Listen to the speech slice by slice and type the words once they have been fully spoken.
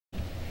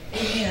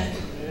Amen.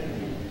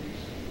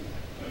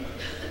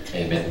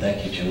 Amen.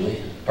 Thank you, Julie.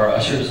 If our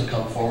ushers will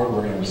come forward,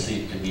 we're going to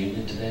receive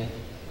communion today.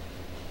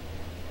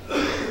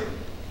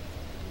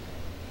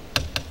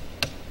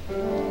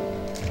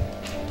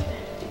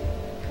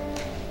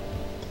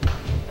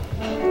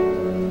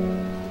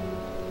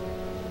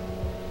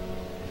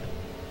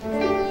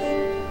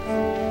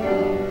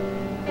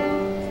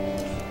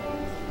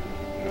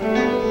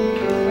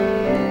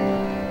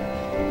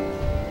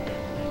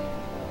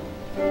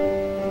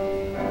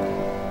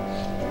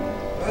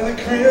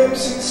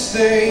 Crimson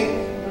stain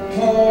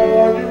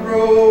upon your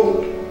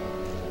robe,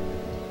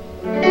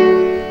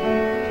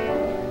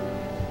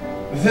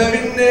 with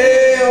every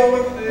nail,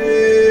 with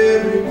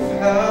every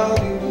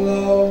pounding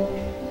blow,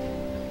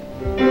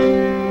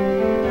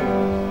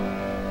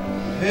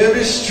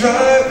 every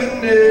stripe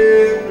and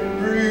every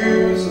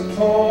bruise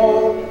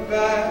upon your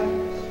back,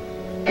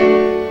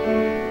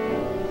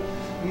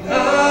 and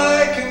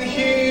I can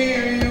hear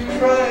you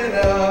crying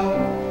out,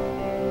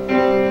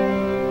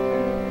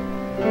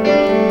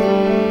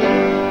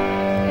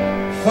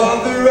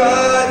 Father,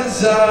 I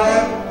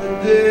desire that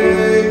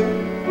they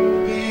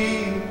would be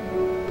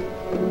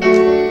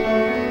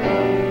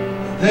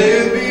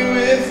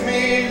with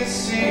me to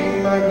see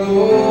my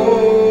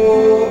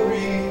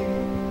glory.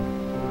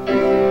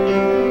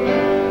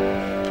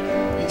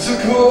 You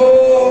took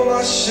all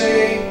my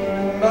shame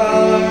and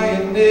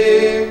my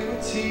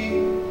iniquity.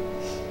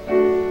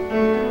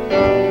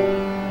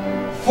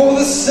 For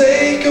the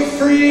sake of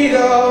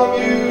freedom,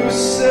 you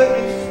set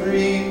me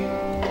free.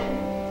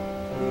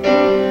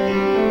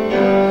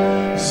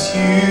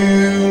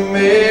 You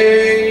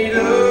made a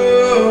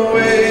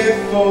way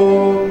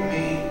for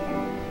me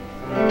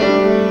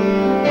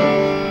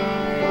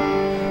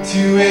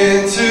to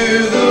enter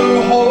the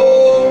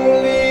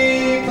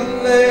holy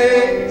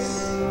place.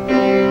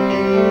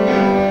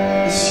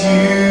 Yes,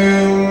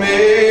 you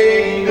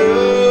made a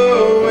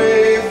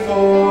way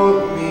for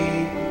me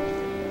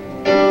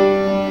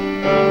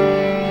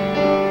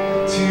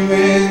to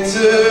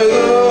enter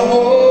the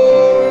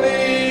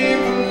holy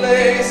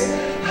place.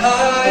 I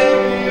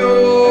am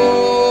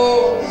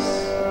yours,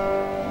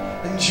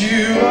 and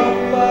you are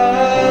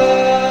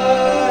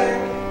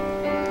mine,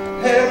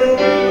 and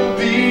we'll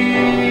be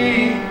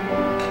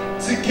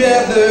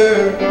together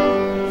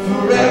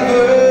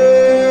forever.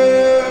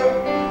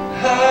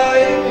 I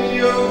am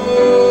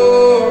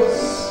yours,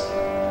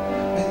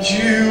 and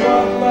you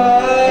are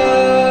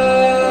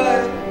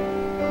mine,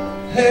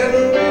 and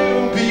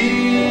we'll be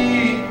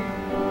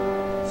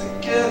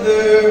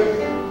together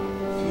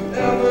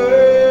forever.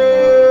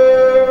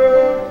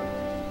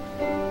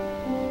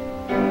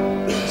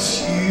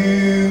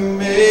 You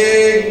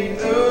made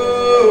a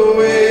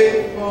way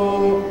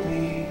for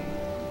me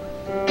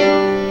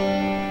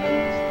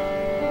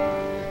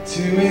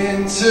to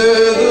enter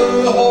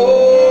the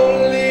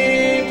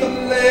holy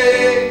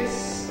place.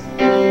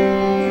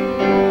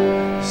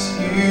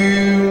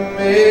 You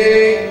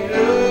made a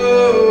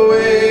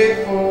way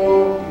for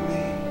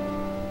me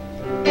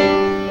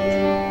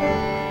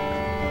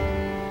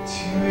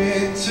to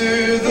enter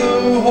the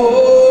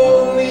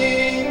holy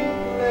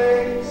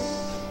place.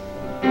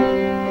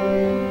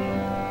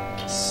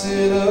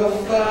 Set a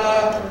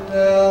fire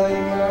down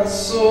in my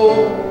soul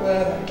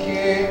that I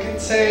can't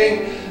contain,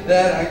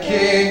 that I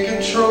can't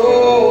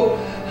control.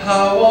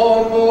 I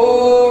want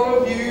more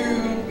of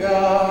you,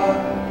 God.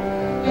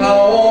 I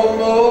want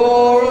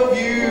more of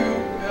you,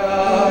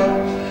 God.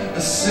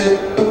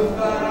 Set a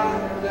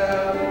fire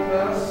down in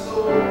my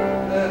soul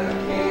that I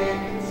can't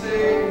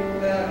contain,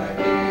 that I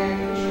can't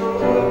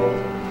control.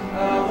 I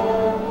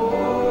want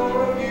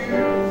more of you,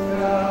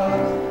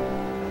 God.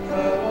 I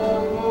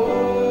want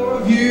more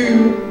of you,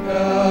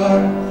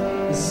 God.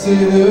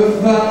 Set a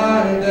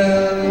fire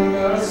down in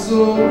my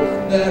soul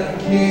that I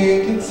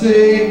can't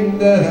contain,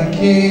 that I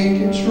can't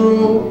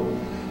control.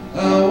 I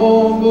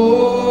want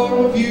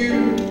more of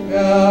you,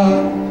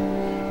 God.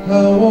 I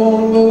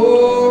want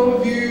more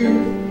of you,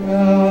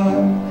 God.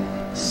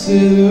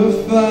 Set a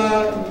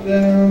fire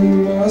down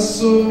in my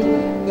soul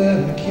that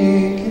I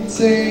can't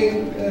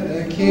contain, that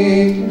I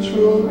can't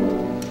control.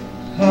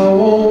 I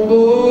want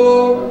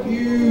more of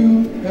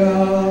you,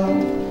 God.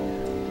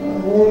 I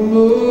want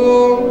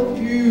more of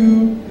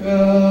you,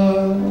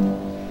 God.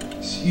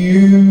 'Cause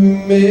you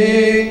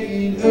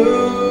made a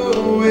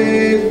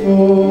way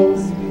for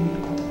me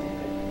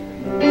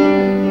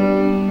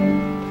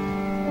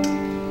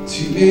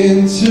to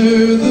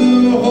enter the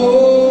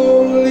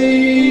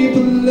holy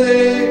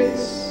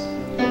place.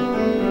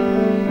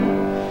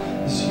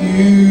 'Cause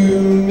you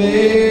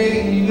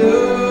made a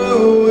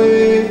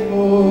way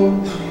for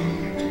me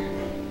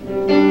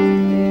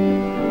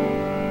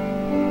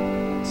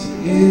to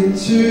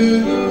enter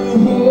the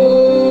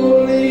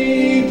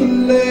holy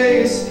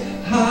place.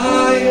 I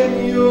am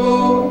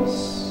yours,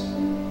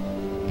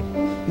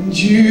 and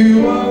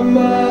you are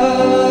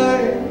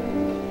mine,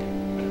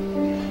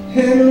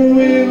 and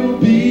we'll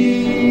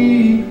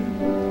be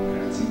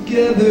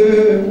together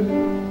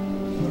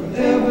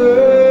forever.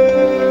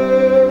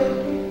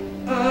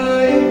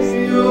 I am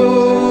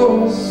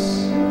yours,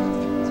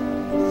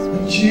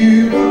 that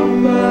you are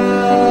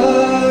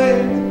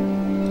mine,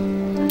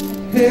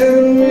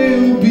 and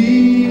we'll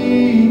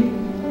be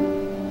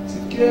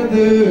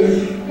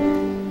together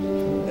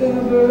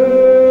forever.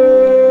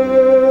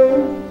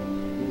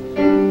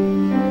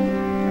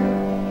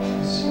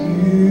 'Cause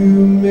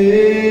you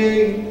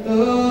made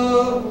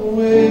a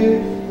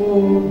way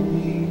for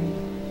me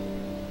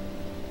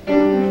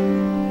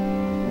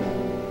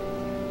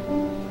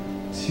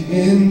to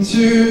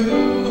enter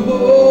the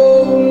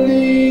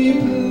holy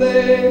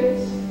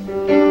place.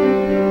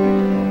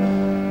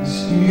 'Cause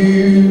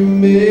you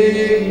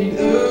made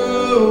a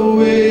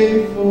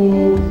way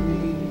for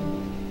me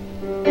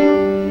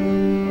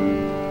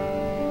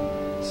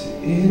to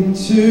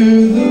enter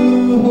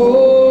the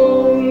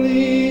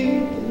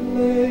holy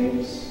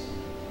place.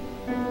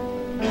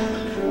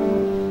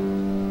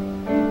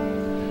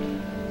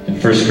 In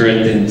 1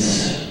 Corinthians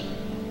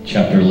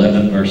chapter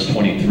 11, verse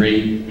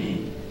 23,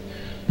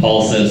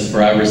 Paul says,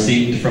 "For I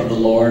received from the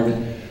Lord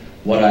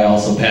what I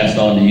also passed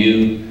on to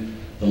you.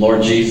 The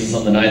Lord Jesus,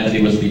 on the night that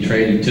he was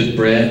betrayed, he took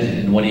bread,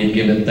 and when he had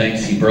given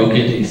thanks, he broke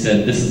it. He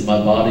said, 'This is my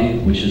body,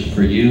 which is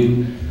for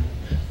you.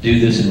 Do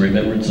this in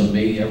remembrance of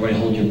me.'" Everybody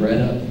hold your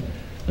bread up.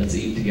 Let's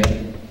eat together.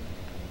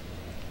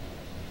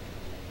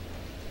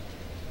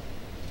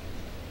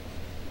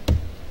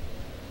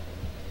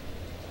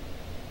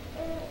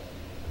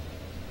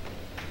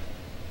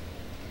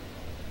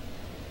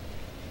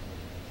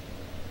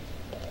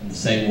 In the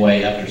same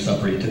way, after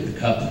supper, he took the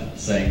cup,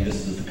 saying,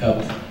 "This is the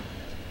cup.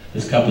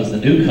 This cup is the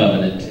new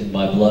covenant in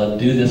my blood.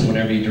 Do this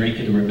whenever you drink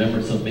it in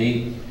remembrance of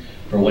me.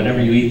 For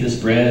whenever you eat this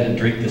bread and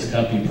drink this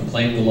cup, you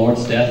proclaim the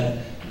Lord's death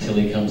until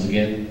he comes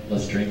again."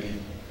 Let's drink.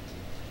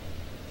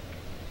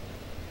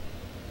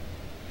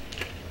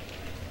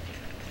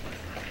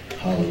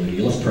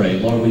 Hallelujah. Let's pray.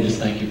 Lord, we just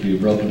thank you for your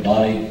broken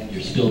body,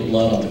 your spilled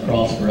blood on the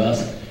cross for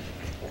us.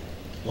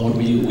 Lord,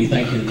 we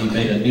thank you that you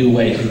made a new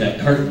way through that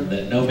curtain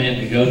that no man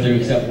could go through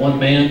except one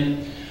man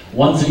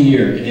once a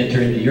year can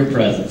enter into your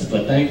presence.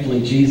 But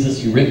thankfully,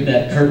 Jesus, you ripped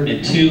that curtain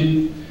in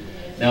two.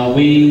 Now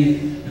we,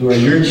 who are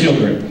your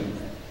children,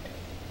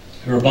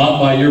 who are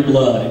bought by your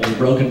blood and your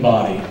broken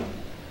body,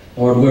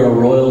 Lord, we're a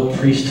royal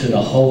priesthood,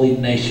 a holy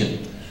nation,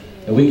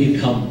 that we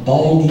can come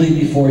boldly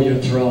before your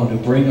throne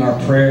and bring our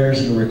prayers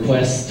and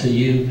requests to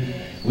you.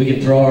 We can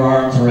throw our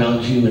arms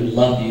around you and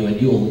love you, and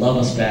you will love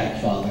us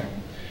back, Father.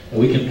 That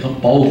we can come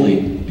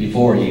boldly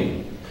before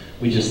you.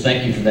 We just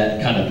thank you for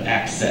that kind of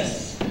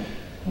access.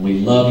 And we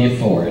love you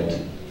for it.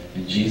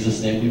 In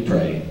Jesus' name we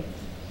pray.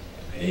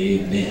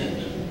 Amen.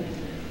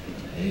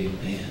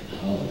 Amen.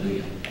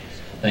 Hallelujah.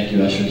 Thank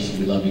you, ushers.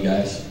 We love you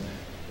guys.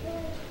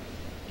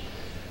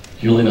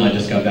 Julie and I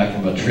just got back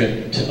from a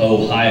trip to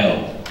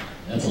Ohio.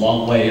 That's a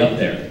long way up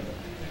there.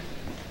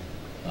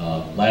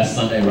 Last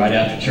Sunday, right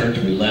after church,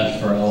 we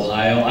left for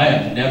Ohio. I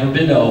have never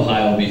been to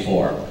Ohio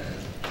before.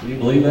 Can you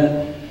believe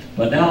that?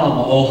 But now I'm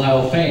an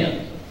Ohio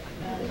fan.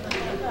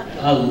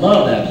 I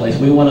love that place.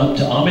 We went up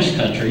to Amish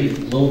country, a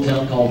little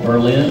town called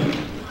Berlin.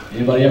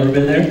 Anybody ever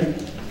been there?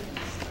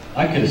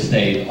 I could have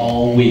stayed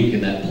all week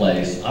in that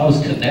place. I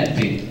was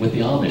connecting with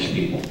the Amish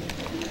people.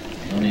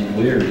 I mean,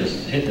 we were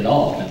just hitting it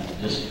off and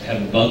just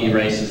having buggy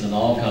races and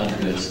all kinds of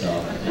good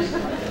stuff.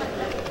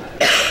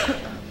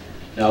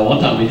 Now, one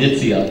time we did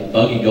see a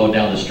buggy going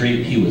down the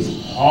street. He was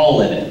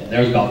hauling it.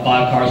 There was about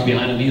 5 cars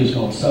behind him. He was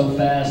going so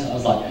fast. I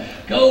was like,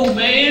 "Go,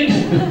 man!"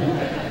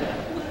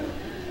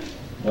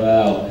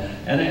 Wow.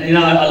 And you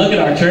know, I look at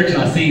our church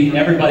and I see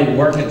everybody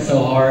working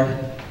so hard.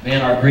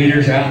 Man, our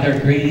greeters are out there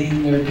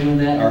greeting. They're doing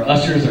that. Our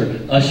ushers are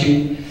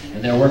ushing,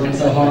 and they're working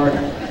so hard.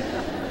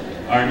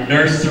 Our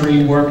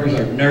nursery workers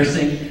are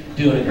nursing,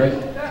 doing a great.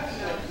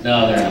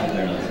 No, they're not.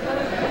 They're not.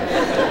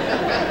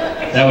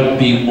 That would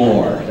be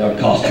more. That would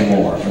cost you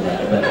more for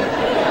that. But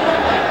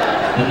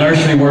the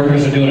nursery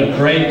workers are doing a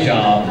great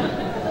job.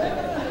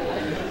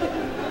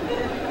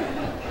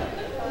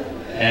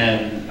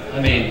 And, I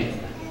mean,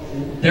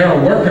 there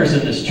are workers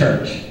in this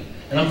church.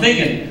 And I'm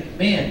thinking,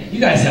 man, you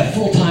guys have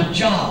full-time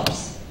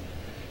jobs.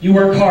 You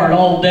work hard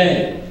all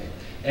day.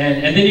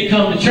 And then you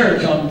come to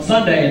church on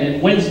Sunday and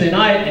then Wednesday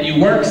night and you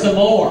work some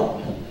more.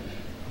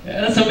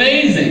 And that's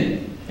amazing.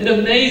 It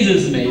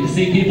amazes me to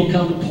see people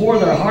come and pour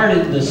their heart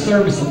into the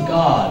service of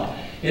God.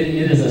 It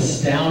is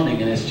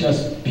astounding, and it's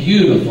just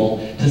beautiful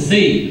to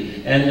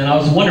see. And I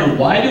was wondering,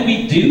 why do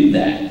we do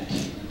that?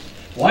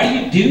 Why do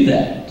you do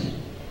that?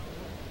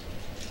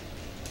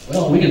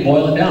 Well, we can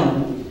boil it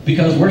down.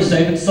 Because we're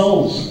saving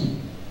souls.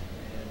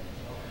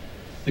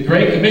 The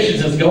Great Commission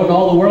says, "Go into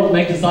all the world and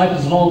make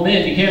disciples of all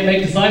men." You can't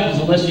make disciples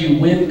unless you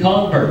win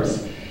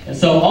converts. And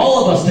so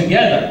all of us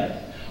together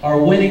are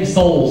winning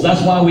souls.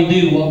 That's why we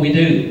do what we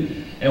do.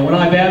 And when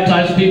I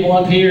baptize people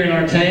up here in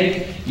our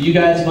tank, you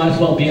guys might as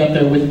well be up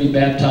there with me,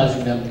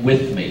 baptizing them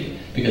with me.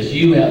 Because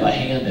you have a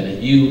hand in it.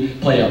 You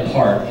play a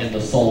part in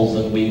the souls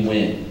that we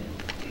win.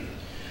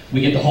 We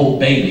get to hold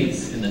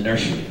babies in the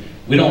nursery.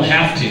 We don't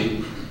have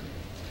to.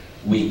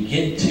 We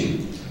get to.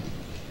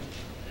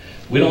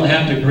 We don't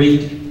have to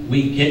greet.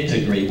 We get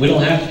to greet. We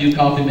don't have to do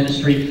coffee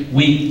ministry.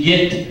 We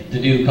get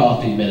to do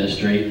coffee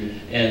ministry.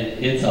 and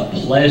it's a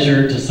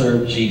pleasure to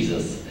serve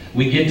Jesus.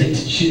 We get to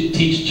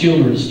teach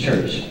children's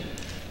church.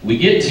 We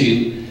get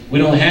to, we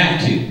don't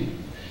have to.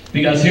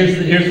 Because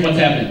here's what's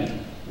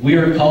happening. We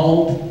are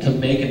called to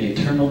make an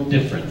eternal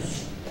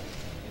difference.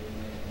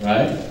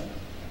 Right?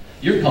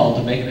 You're called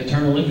to make an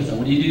eternal difference. And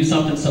when you do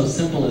something so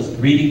simple as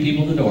greeting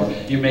people at the door,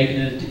 you're making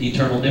an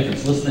eternal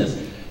difference. Listen to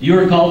this. You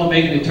are called to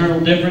make an eternal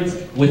difference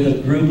with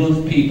a group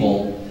of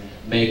people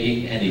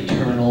making an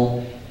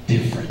eternal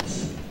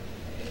difference.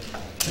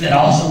 Isn't that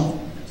awesome?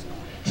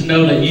 To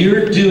know that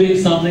you're doing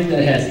something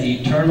that has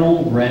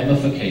eternal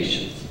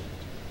ramifications.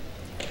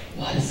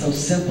 Why? It's so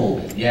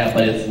simple. Yeah,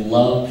 but it's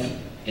love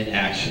in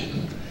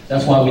action.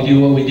 That's why we do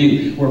what we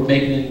do. We're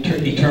making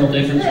an eternal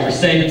difference. We're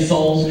saving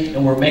souls,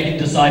 and we're making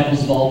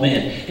disciples of all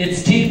men.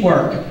 It's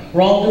teamwork.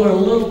 We're all doing a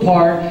little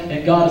part,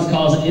 and God is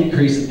causing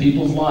increase in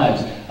people's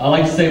lives. I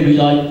like to say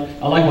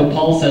I like what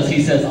Paul says.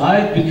 He says,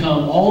 "I've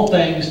become all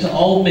things to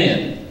all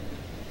men."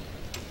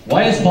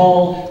 Why has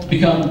Paul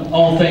become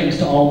all things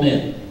to all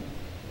men?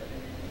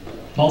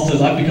 Paul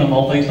says, "I've become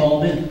all things to all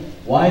men."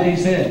 Why did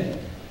he say it?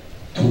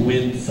 To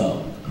win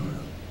some.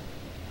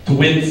 To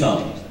win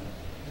some.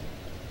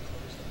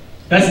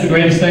 That's the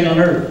greatest thing on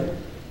earth.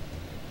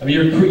 I mean,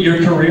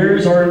 your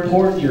careers are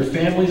important, your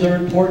families are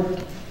important,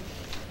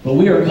 but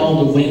we are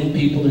called to win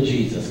people to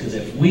Jesus, because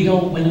if we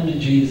don't win them to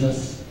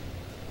Jesus,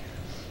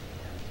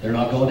 they're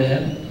not going to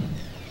heaven.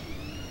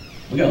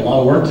 We got a lot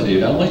of work to do,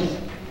 don't we?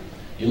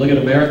 You look at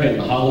America and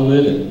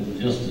Hollywood,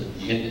 and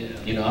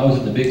I was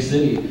in the big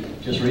city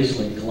just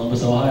recently,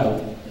 Columbus,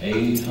 Ohio,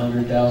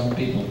 800,000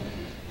 people.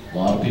 A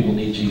lot of people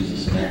need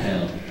Jesus in that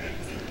town.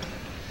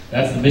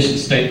 That's the mission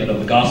statement of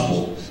the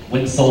gospel.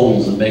 Win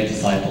souls and make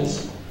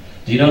disciples.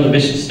 Do you know the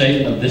mission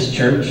statement of this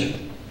church?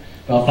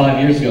 About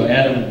 5 years ago,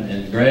 Adam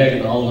and Greg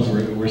and all of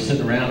us were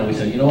sitting around and we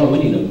said, you know what,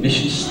 we need a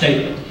mission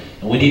statement.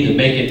 And we need to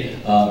make it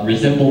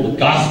resemble the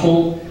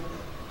gospel.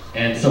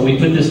 And so we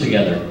put this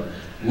together.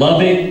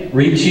 Loving,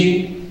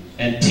 reaching,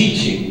 and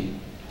teaching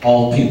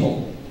all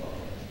people.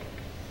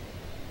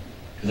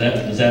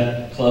 Is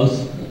that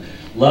close?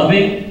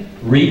 Loving,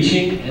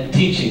 reaching, and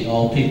teaching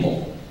all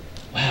people.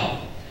 Wow.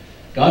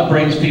 God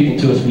brings people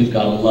to us, we've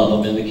got to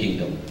love them in the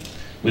kingdom.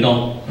 We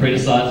don't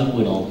criticize them,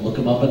 we don't look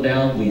them up and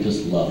down, we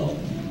just love them.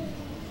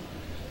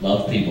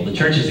 Love people. The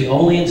church is the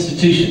only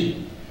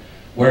institution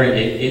where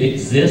it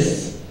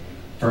exists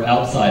for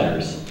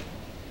outsiders.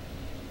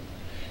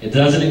 It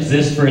doesn't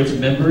exist for its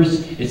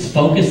members. Its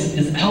focus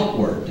is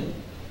outward.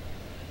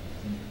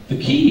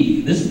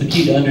 This is the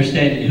key to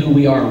understanding who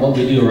we are and what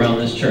we do around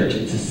this church.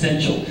 It's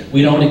essential.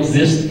 We don't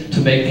exist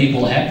to make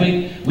people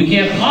happy. We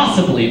can't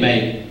possibly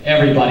make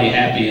everybody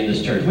happy in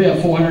this church. We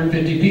have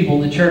 450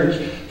 people in the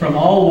church from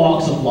all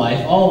walks of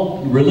life, all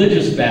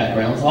religious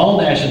backgrounds, all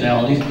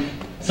nationalities.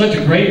 Such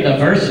a great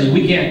diversity,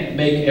 we can't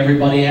make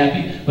everybody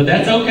happy. But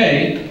that's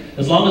okay,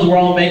 as long as we're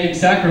all making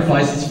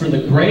sacrifices for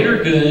the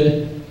greater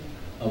good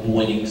of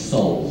winning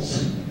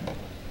souls.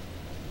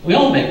 We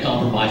all make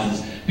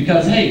compromises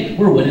because, hey,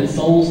 we're winning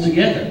souls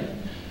together.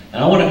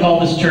 And I want to call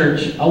this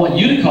church, I want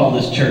you to call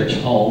this church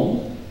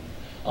home.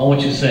 I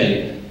want you to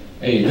say,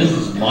 hey, this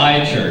is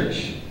my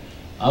church.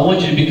 I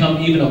want you to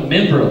become even a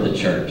member of the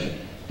church.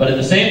 But at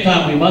the same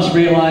time, we must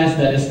realize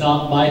that it's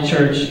not my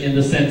church in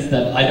the sense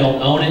that I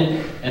don't own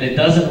it, and it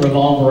doesn't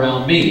revolve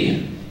around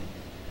me.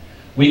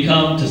 We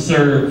come to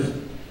serve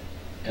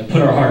and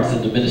put our hearts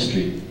into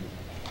ministry.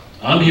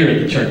 I'm here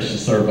at the church to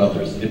serve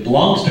others. It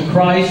belongs to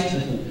Christ,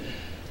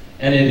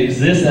 and it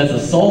exists as a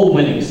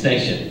soul-winning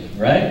station,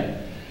 right?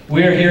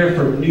 We're here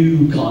for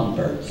new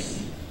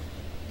converts.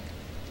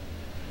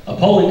 A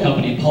polling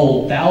company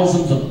polled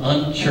thousands of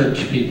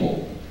unchurched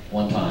people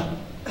one time.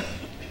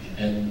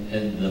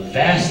 And the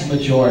vast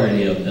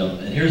majority of them,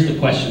 and here's the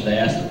question they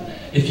asked them,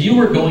 if you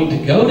were going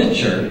to go to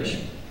church,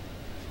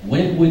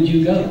 when would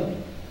you go?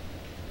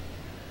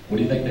 What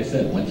do you think they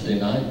said? Wednesday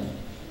night?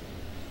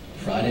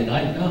 Friday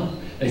night? No.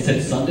 They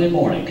said Sunday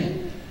morning.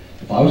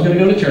 If I was going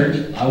to go to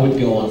church, I would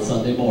go on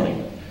Sunday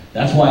morning.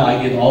 That's why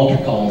I give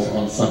altar calls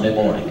on Sunday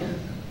morning.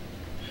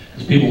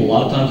 Because people a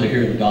lot of times are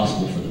hearing the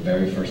gospel for the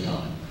very first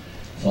time.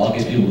 So I'll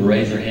get people to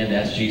raise their hand,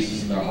 ask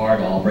Jesus in their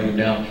heart, I'll bring them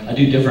down. I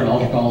do different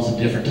altar calls at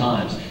different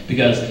times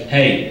because,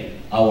 hey,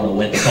 I want to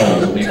win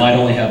souls. We might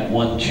only have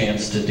one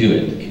chance to do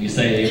it. Can you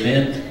say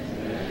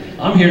amen?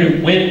 I'm here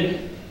to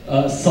win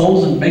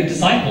souls and make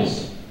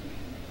disciples.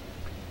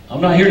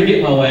 I'm not here to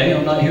get my way.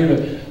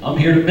 I'm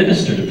here to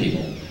minister to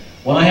people.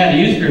 When I had a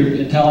youth group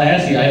in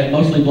Tallahassee, I had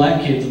mostly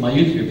black kids in my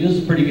youth group. It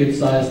was a pretty good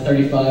size,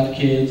 35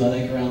 kids, I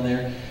think, around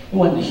there. It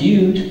wasn't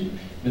huge,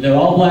 but they're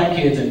all black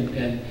kids,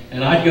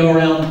 and I'd go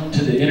around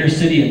to the inner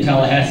city in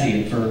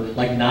Tallahassee, and for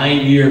like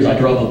 9 years I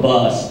drove a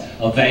bus,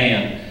 a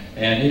van,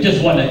 and it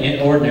just wasn't an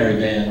ordinary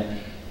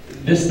van.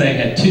 This thing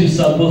had 2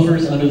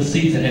 subwoofers under the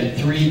seats and had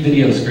 3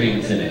 video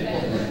screens in it.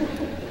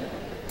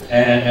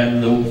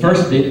 And the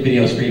first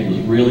video screen was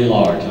really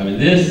large. I mean,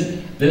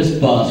 this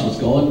bus was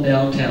going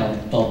downtown,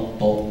 thump,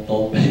 thump,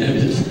 thump.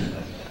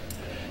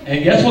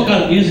 And guess what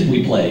kind of music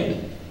we played?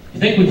 You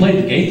think we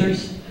played the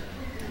Gaithers?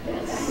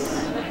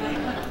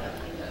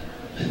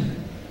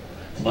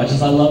 As much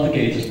as I love the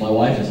Gaithers, my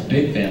wife is a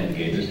big fan of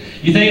the Gaithers.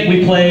 You think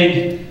we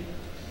played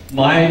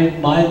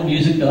my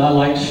music that I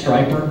liked,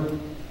 Striper?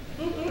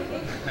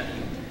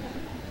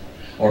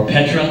 Or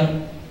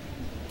Petra?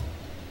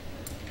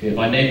 Okay, if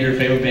I name your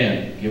favorite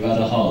band, give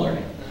out a holler.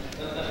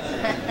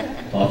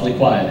 Awfully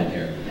quiet in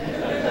here.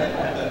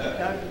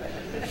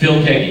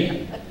 Phil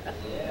Keggy.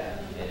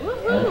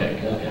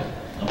 Okay.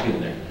 I'm getting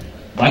there.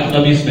 Michael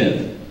W.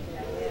 Smith.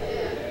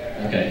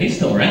 Okay, he's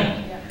still around.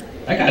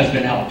 That guy's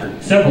been out for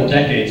several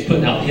decades,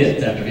 putting out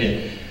hits after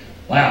hit.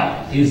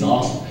 Wow, he's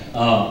awesome.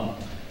 A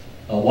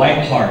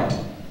White Heart.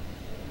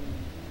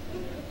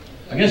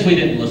 I guess we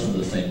didn't listen to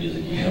the same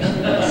music.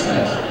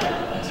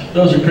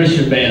 Those are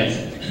Christian bands.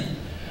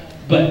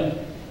 But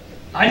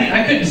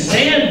I couldn't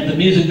stand the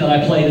music that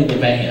I played in the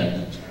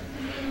band.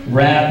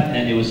 Rap,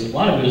 and a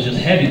lot of it was just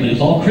heavy, but it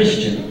was all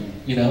Christian,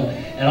 you know.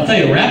 And I'll tell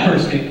you,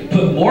 rappers can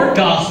put more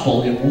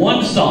gospel in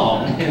one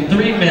song in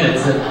 3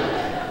 minutes.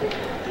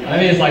 I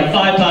mean, it's like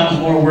 5 times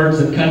more words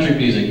than country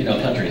music. You know,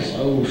 country is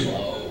slow.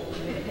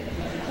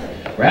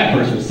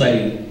 Rappers would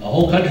say a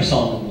whole country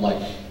song in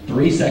like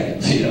 3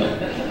 seconds, you know.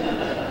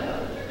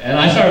 And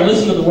I started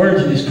listening to the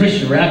words of these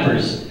Christian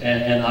rappers,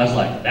 and I was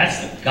like, that's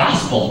the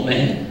gospel,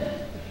 man.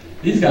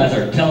 These guys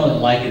are telling it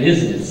like it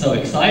is, and it's so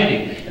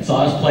exciting. And so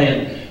I was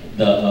playing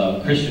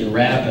the Christian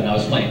rap, and I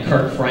was playing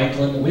Kirk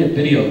Franklin. We had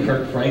video of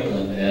Kirk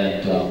Franklin,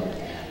 and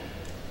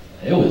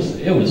it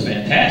was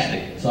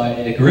fantastic. So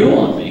it grew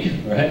on me,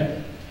 right?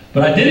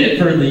 But I did it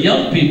for the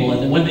young people,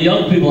 and when the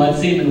young people, I'd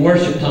see them in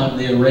worship time,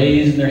 they would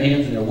raise their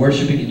hands and they're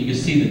worshiping, and you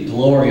could see the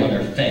glory on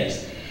their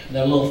face. And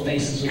their little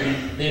faces,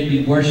 they'd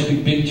be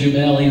worshiping Big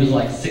Jamel. He was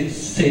like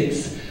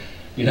 6'6",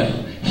 you know,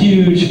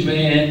 huge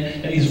man,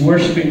 and he's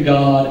worshiping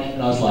God.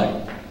 And I was like,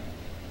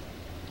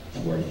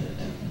 it's worth it.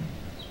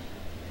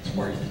 It's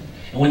worth it.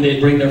 And when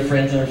they'd bring their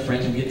friends, and their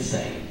friends would get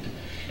saved.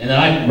 And then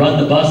I'd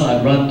run the bus, and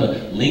I'd run to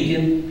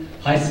Lincoln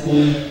High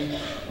School,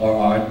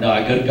 or no,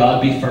 I'd go to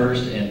God Be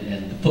First,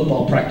 and the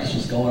football practice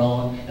was going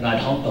on, and I'd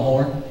honk the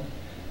horn,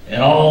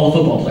 and all the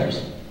football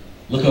players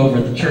look over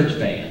at the church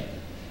band.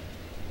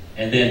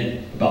 And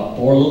then about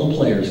 4 little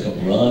players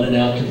come running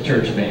out to the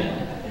church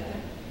band.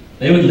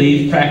 They would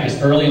leave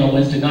practice early on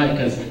Wednesday night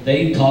because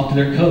they talked to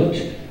their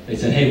coach. They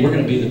said, hey, we're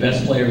going to be the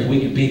best players we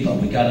can be, but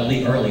we got to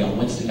leave early on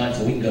Wednesday night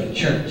so we can go to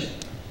church.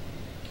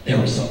 They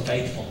were so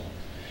faithful.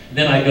 And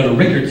then I'd go to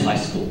Rickards High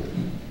School.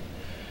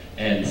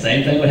 And the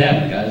same thing would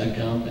happen. The guys would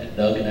come, and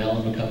Doug and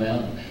Alan would come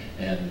out.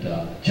 And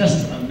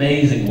just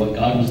amazing what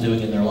God was doing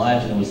in their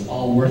lives, and it was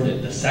all worth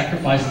it. The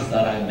sacrifices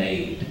that I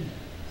made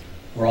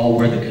were all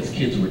worth it because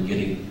kids were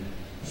getting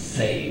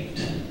saved.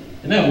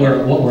 Isn't that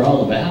what we're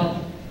all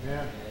about?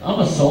 Yeah. I'm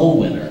a soul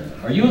winner.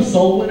 Are you a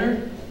soul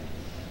winner?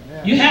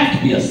 Yeah. You have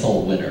to be a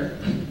soul winner.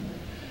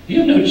 You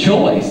have no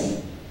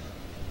choice.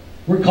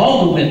 We're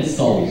called to win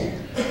souls.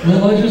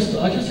 Well, I just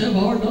have a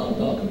hard time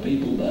talking to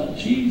people about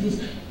Jesus.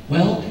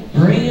 Well,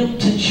 bring them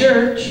to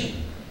church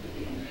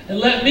and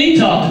let me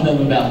talk to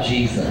them about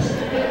Jesus.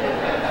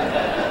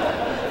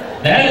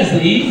 That is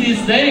the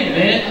easiest thing,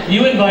 man.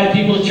 You invite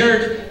people to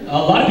church. A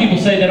lot of people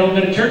say they don't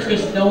go to church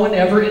because no one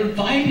ever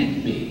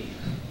invited me.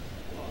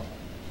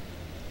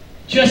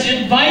 Just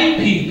invite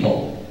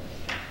people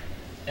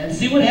and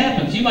see what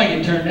happens. You might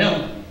get turned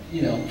down,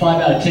 5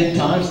 out of 10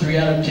 times, 3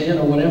 out of 10,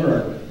 or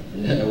whatever.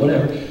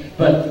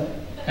 But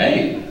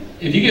hey,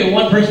 if you get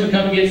one person to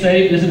come and get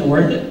saved, isn't it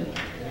worth it?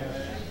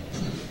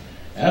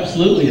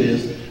 Absolutely it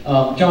is.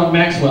 John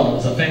Maxwell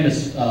is a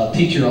famous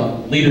teacher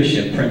on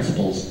leadership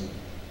principles.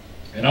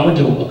 And I went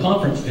to a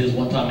conference of his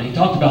one time, and he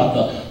talked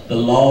about the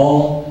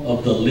law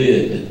of the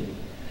lid.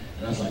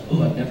 And I was like,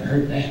 oh, I've never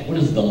heard that. What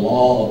is the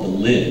law of the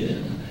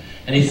lid?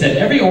 And he said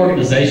every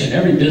organization,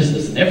 every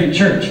business, and every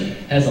church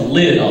has a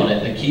lid on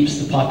it that keeps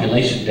the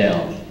population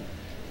down.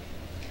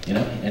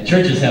 And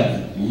churches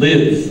have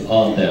lids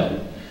on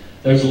them.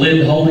 There's a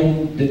lid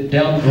holding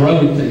down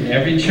growth in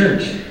every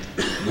church.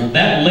 Well,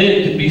 that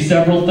lid could be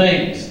several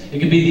things. It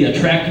could be the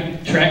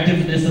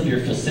attractiveness of your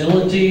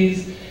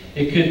facilities.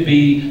 It could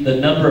be the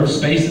number of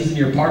spaces in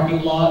your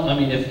parking lot. I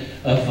mean, if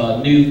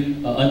a new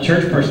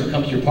unchurched person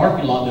comes to your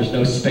parking lot and there's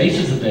no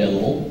spaces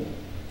available,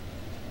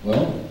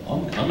 well,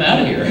 I'm out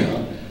of here.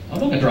 I'm not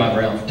going to drive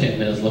around for 10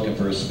 minutes looking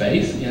for a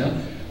space,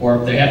 Or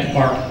if they have to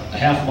park a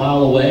half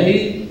mile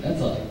away,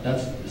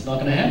 it's not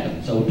going to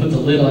happen. So it puts a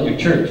lid on your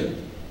church.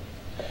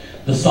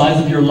 The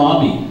size of your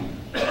lobby.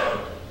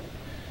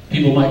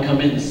 People might come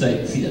in and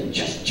see a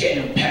just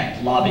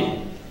jam-packed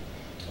lobby.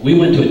 We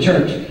went to a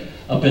church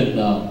up in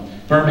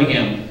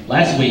Birmingham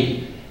last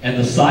week, and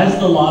the size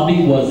of the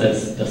lobby was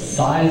as the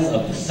size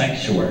of the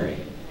sanctuary.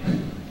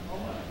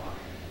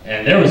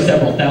 And there were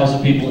several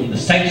thousand people in the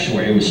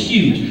sanctuary. It was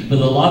huge, but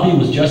the lobby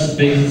was just as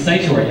big as the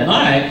sanctuary.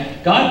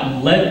 And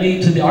God led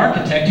me to the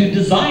architect who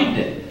designed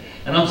it.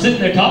 And I'm sitting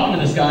there talking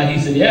to this guy. He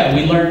said, yeah,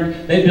 we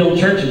learned, they build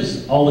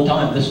churches all the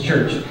time, this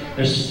church.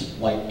 There's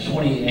like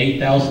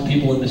 28,000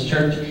 people in this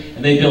church,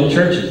 and they build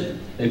churches.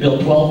 They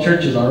built 12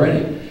 churches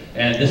already.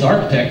 And this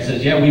architect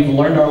says, yeah, we've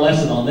learned our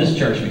lesson on this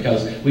church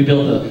because we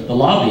built the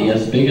lobby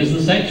as big as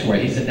the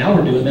sanctuary. He said, now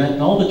we're doing that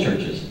in all the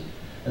churches.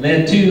 And they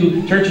had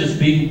 2 churches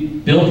being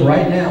built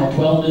right now,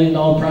 $12 million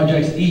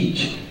projects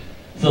each.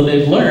 So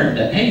they've learned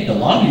that, hey, the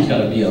lobby's got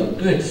to be a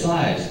good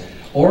size.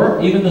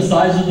 Or even the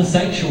size of the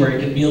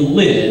sanctuary can be a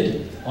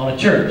lid on a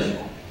church.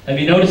 Have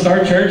you noticed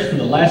our church for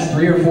the last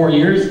 3 or 4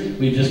 years,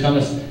 we've just kind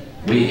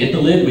of, we hit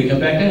the lid, we come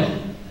back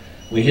down.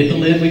 We hit the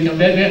lid, we come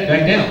back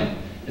down.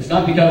 It's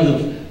not because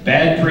of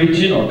bad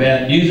preaching or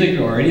bad music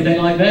or anything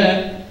like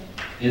that.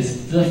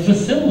 It's the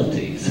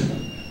facilities.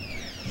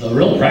 It's a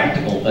real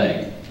practical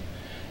thing.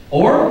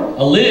 Or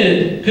a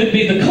lid could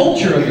be the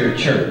culture of your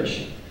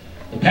church.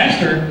 The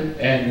pastor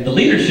and the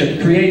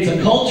leadership creates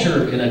a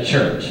culture in a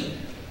church,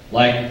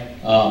 like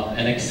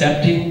an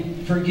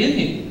accepting,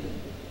 forgiving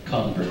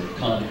congregation.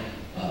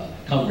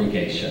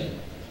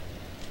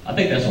 I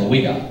think that's what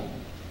we got.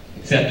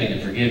 Accepting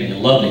and forgiving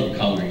and loving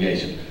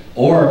congregation.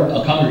 Or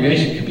a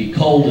congregation could be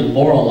cold and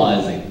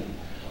moralizing,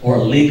 or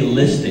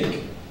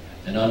legalistic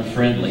and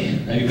unfriendly.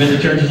 Have you been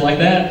to churches like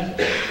that?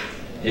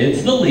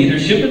 It's the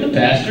leadership and the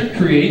pastor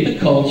create the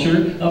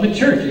culture of a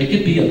church. It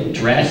could be a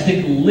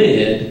drastic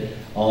lid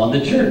on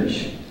the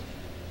church.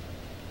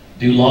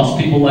 Do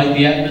lost people like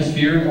the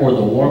atmosphere or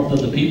the warmth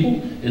of the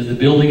people? Is the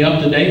building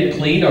up to date,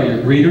 clean? Are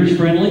your greeters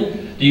friendly?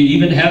 Do you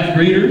even have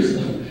greeters?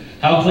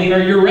 How clean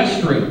are your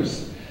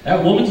restrooms?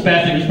 That woman's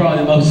bathroom is probably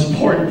the most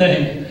important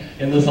thing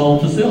in this whole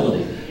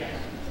facility.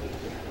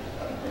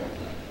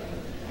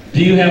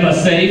 Do you have a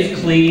safe,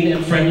 clean,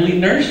 and friendly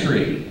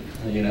nursery?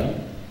 You know,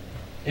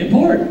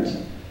 important.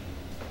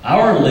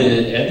 Our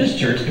lid at this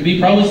church could be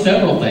probably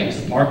several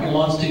things. The parking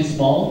lot's too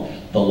small,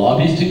 the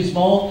lobby's too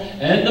small,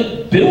 and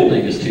the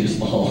building is too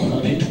small.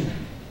 I mean,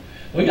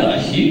 we got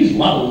a huge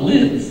lot of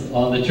lids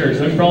on the church.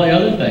 There's probably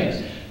other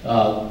things.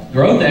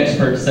 Growth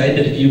experts say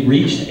that if you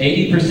reach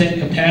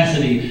 80%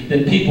 capacity,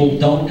 then people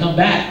don't come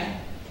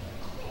back.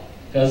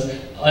 Because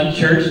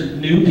unchurched,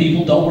 new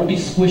people don't want to be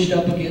squished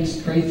up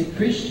against crazy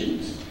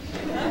Christians.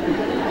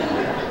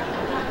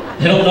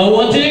 They don't know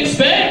what to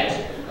expect.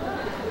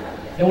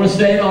 They want to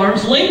stay at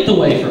arm's length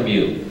away from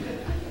you.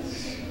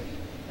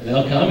 And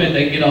they'll come, if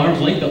they get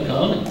arm's length, they'll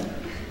come and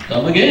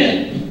come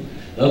again.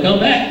 They'll come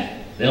back.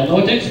 They don't know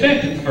what to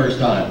expect at the first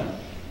time.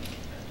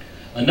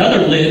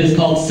 Another lid is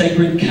called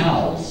sacred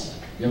cows.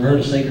 You ever heard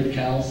of sacred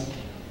cows?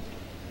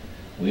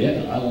 I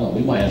don't know,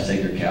 we might have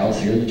sacred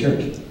cows here in the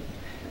church.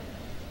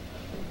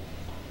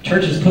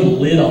 Churches put a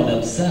lid on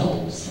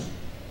themselves.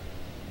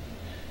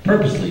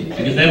 Purposely,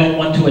 because they don't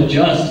want to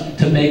adjust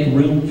to make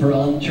room for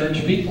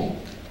unchurched people.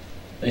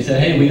 They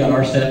said, hey, we got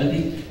our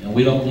 70 and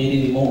we don't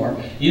need any more.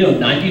 You know,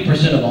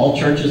 90% of all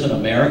churches in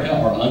America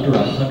are under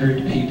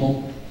 100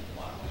 people.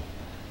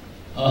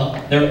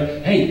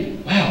 Hey,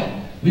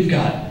 wow, we've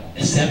got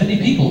 70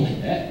 people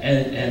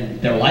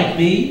and they're like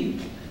me.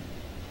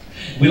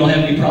 We don't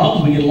have any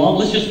problems, we get along.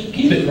 Let's just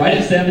keep it right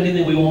at 70,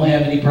 then we won't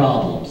have any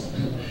problems.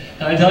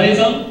 Can I tell you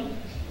something?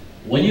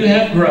 When you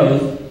have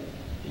growth,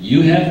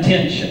 you have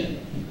tension.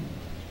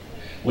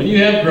 When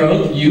you have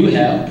growth, you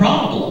have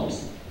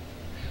problems.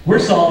 We're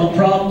solving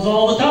problems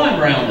all the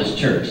time around this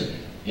church.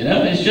 You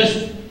know, it's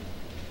just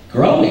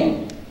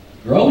growing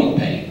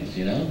pains,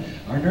 you know.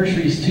 Our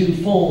nursery's too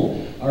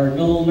full. Our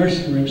little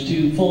nursing room's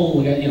too full.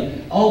 We got, you know,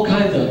 all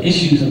kinds of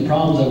issues and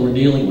problems that we're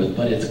dealing with,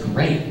 but it's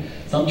great.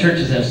 Some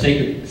churches have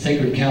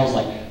sacred cows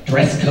like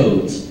dress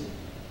codes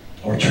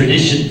or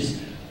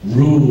traditions,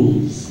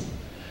 rules,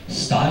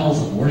 styles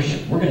of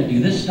worship. We're going to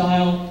do this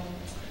style,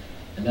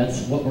 and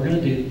that's what we're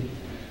going to do.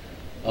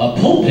 A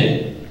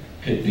pulpit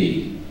could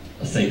be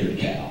a sacred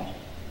cow.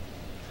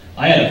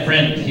 I had a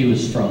friend, he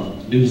was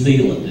from New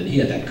Zealand, and he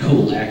had that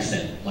cool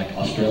accent, like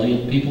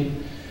Australian people.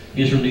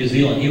 He was from New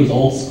Zealand. He was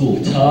old school,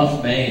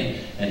 tough man.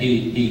 And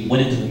he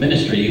went into the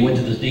ministry. He went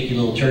to this dinky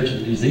little church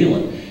in New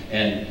Zealand,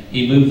 and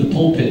he moved the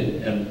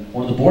pulpit, and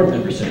one of the board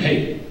members said,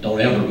 hey,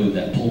 don't ever move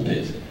that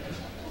pulpit.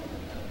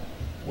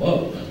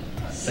 Whoa,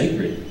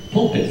 sacred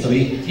pulpit. So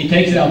he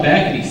takes it out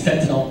back and he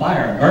sets it on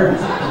fire and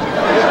burns it.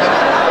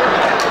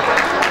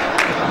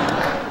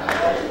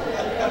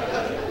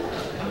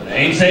 It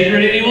ain't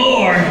sacred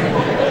anymore.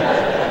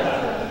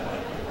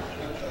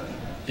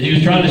 He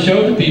was trying to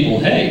show the people,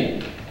 hey,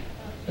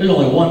 there's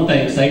only one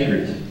thing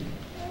sacred.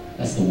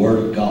 That's the Word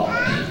of God.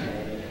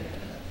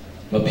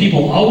 But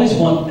people always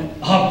want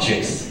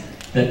objects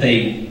that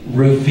they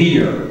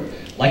revere,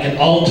 like an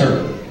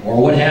altar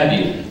or what have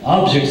you.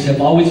 Objects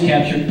have always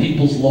captured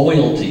people's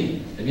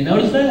loyalty. Have you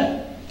noticed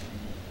that?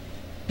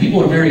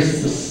 People are very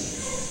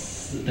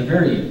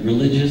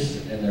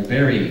religious, and they're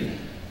very,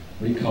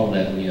 what do you call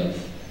that when you have,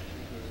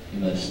 you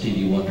know, that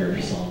Stevie Wonder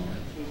song?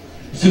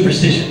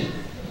 Superstition.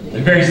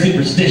 They're very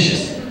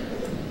superstitious.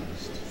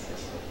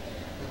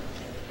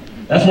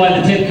 That's why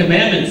the Ten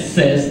Commandments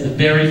says, the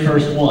very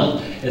first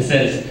one, it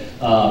says,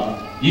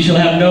 you shall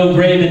have no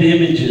graven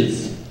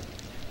images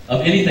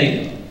of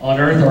anything on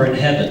earth or in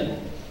heaven.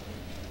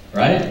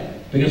 Right?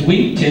 Because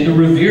we tend to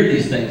revere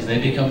these things. They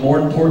become more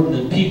important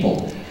than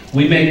people.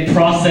 We make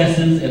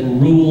processes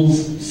and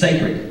rules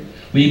sacred.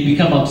 We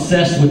become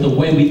obsessed with the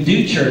way we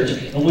do church,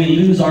 and we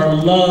lose our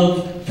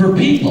love for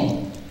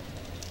people.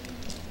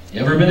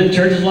 You ever been in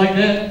churches like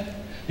that?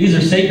 These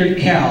are sacred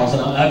cows,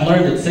 and I've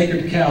learned that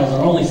sacred cows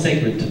are only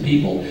sacred to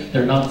people.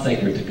 They're not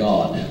sacred to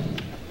God.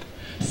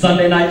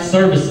 Sunday night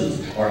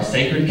services are a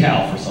sacred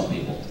cow for some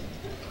people.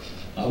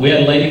 We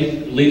had a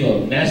lady leave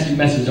a nasty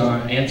message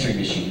on our answering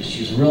machine.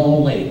 She's a real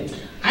old lady.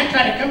 I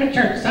tried to come to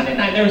church Sunday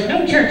night. There was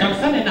no church on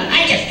Sunday night.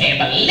 I just can't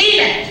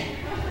believe it.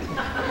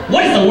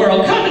 What is the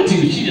world coming to?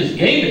 She just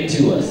gave it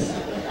to us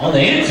on the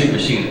answering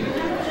machine.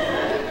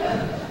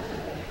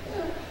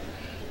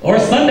 Or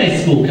Sunday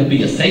school can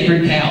be a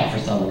sacred cow for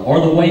someone.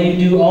 Or the way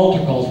you do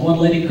altar calls. One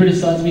lady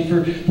criticized me for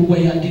the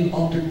way I do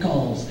altar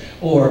calls.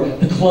 Or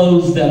the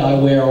clothes that I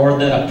wear, or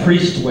that a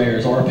priest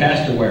wears, or a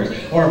pastor wears.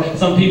 Or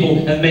some people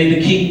have made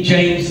the King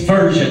James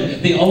Version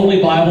the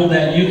only Bible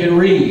that you can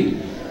read.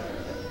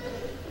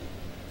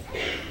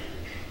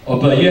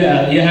 But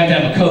yeah, you have to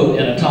have a coat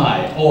and a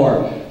tie,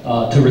 or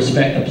to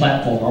respect the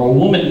platform. Or a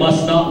woman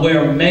must not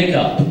wear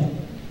makeup.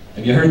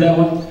 Have you heard that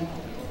one?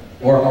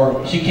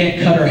 Or she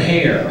can't cut her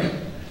hair,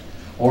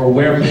 or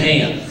wear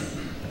pants.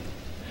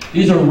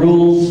 These are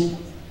rules,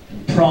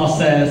 and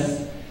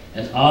process,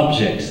 and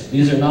objects.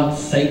 These are not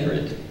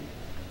sacred.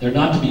 They're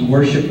not to be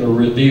worshipped or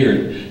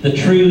revered. The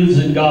truths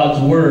in God's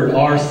Word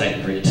are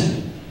sacred.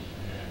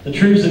 The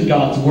truths in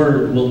God's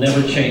Word will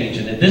never change,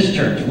 and at this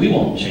church, we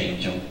won't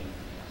change them.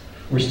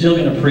 We're still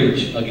going to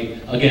preach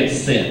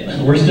against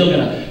sin. We're still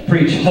going to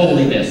preach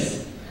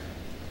holiness.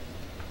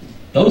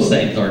 Those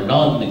things are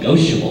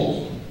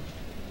non-negotiable.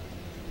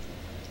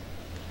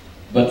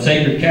 But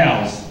sacred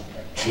cows,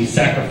 we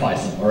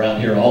sacrifice them around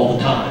here all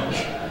the time.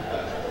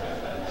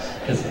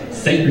 Because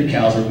sacred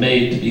cows are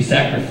made to be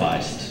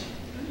sacrificed.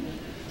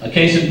 A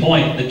case in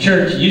point, the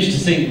church used to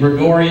sing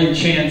Gregorian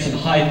chants and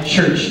High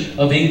Church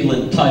of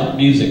England type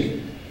music.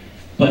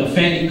 But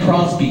Fanny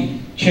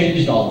Crosby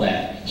changed all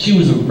that. She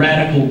was a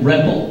radical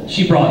rebel.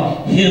 She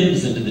brought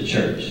hymns into the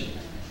church.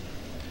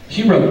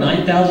 She wrote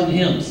 9,000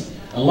 hymns.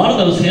 A lot of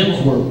those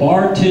hymns were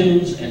bar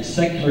tunes and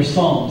secular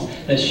songs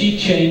that she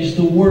changed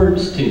the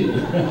words to.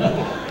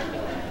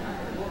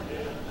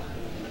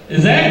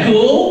 Is that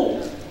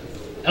cool?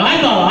 And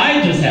I thought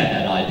I just had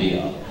that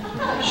idea.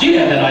 She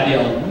had that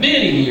idea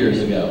many years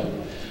ago.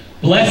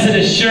 Blessed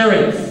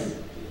assurance.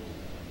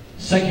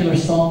 Secular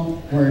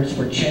song words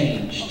were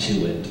changed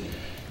to it.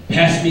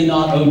 Pass me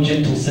not, O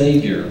gentle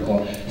Savior,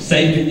 or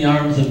safe in the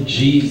arms of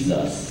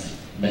Jesus.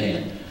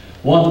 Man.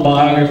 One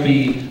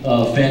biography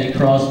of Fanny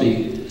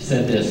Crosby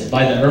said this: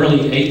 by the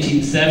early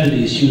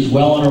 1870s, she was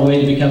well on her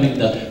way to becoming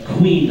the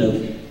queen of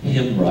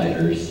hymn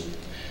writers.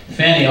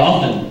 Fanny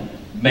often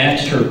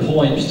matched her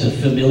poems to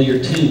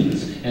familiar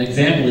tunes. An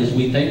example is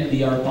We Thank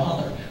Thee, Our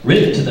Father,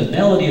 written to the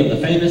melody of the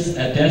famous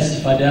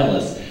Adeste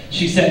Fidelis.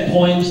 She set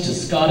poems to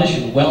Scottish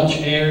and Welsh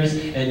airs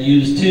and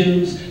used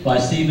tunes by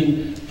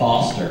Stephen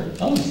Foster.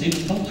 Oh,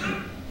 Stephen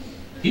Foster.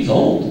 He's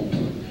old.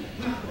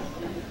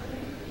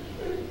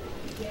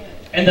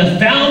 And the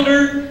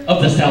founder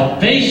of the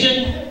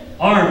Salvation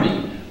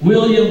Army,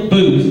 William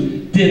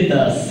Booth, did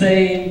the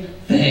same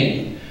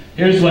thing.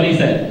 Here's what he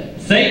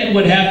said: Satan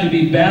would have to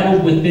be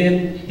battled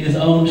within his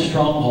own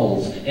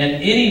strongholds, and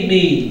any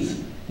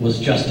means was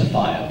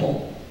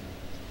justifiable.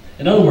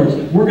 In other words,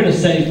 we're going to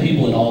save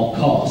people at all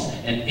costs,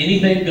 and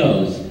anything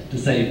goes to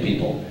save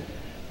people.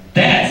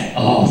 That's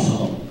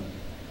awesome.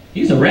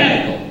 He's a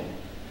radical.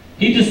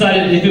 He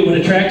decided if it would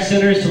attract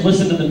sinners to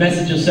listen to the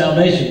message of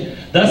salvation.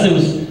 Thus it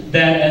was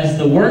that as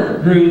the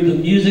work grew, the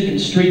music and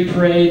street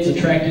parades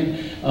attracted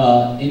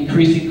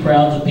increasing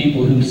crowds of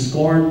people who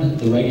scorned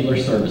the regular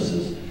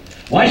services.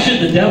 Why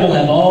should the devil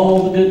have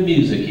all the good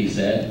music, he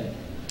said.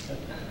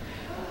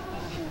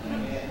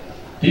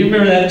 Do you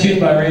remember that tune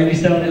by Randy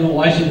Stonehill?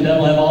 Why should the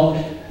devil have all?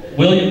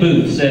 William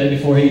Booth said it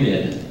before he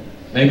did.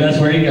 Maybe that's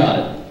where he got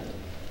it.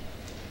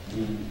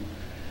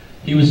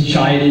 He was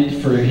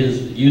chided for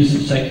his use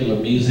of secular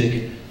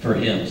music for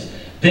hymns.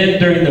 Then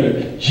during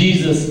the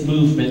Jesus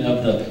movement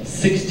of the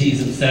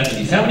 60s and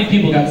 70s, how many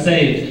people got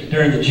saved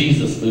during the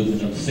Jesus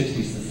movement of the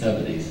 60s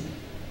and 70s?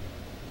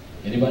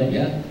 Anybody?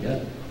 Yeah.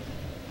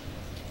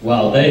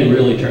 Wow, they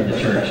really turned the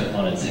church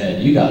on its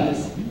head. You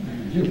guys,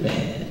 you're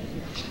bad.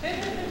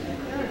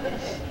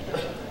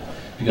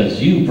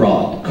 Because you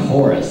brought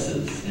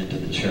choruses into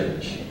the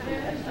church.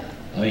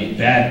 I mean,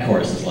 bad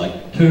choruses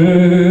like,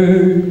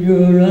 turn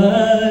your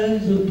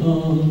eyes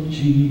upon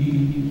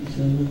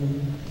Jesus.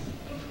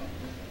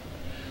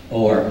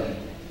 Or,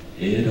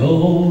 it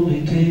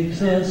only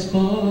takes a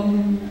spark.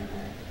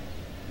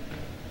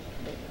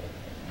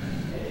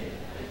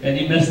 And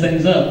you mess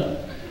things up.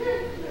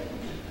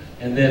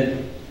 And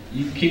then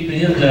you kick the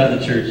hymns out of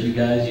the church, you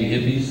guys, you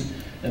hippies.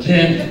 And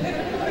then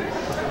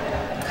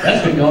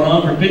that's been going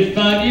on for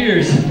 55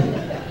 years.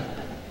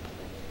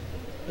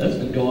 That's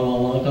been going on a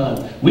long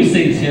time. We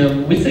sing a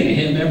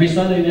hymn every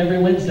Sunday and every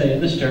Wednesday in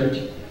this church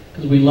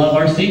because we love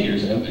our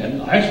seniors.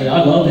 And actually,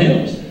 I love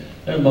hymns.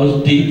 They're the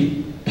most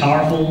deep,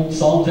 powerful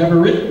songs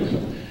ever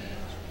written.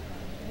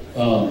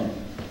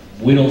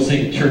 We don't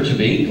sing Church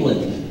of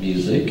England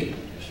music.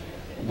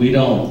 We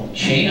don't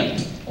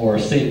chant or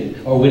sing,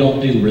 or we don't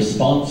do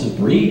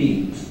responsive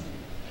readings.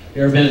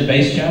 You ever been at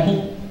Base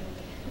Chapel?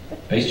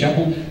 Base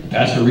Chapel?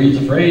 pastor reads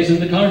a phrase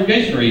and the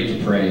congregation reads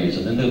a phrase,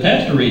 and then the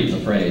pastor reads a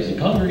phrase and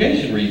the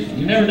congregation reads.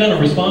 You've never done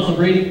a responsive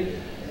reading?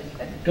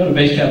 Go to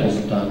Base Chapel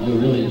sometime. You'll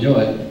really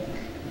enjoy it.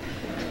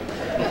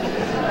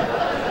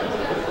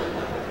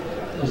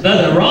 There's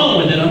nothing wrong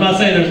with it. I'm not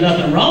saying there's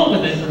nothing wrong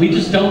with it. We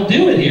just don't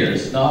do it here.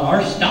 It's not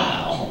our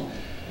style.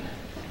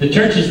 The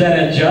churches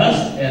that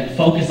adjust and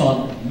focus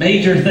on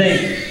major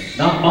things,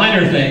 not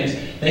minor things,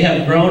 they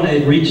have grown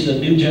and reached a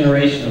new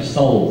generation of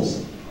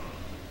souls.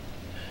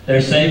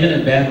 They're saving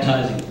and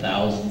baptizing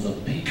thousands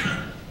of people.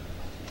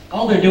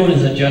 All they're doing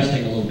is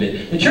adjusting a little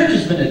bit. The church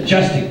has been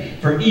adjusting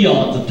for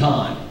eons of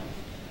time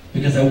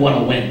because they want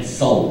to win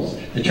souls.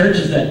 The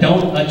churches that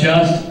don't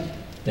adjust,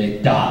 they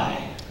die.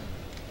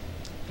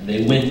 And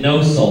they win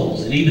no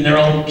souls. And even their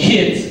own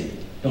kids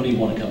don't even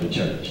want to come to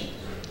church.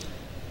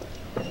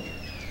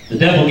 The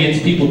devil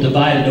gets people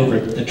divided over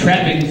the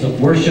trappings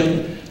of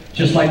worship,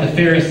 just like the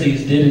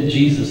Pharisees did in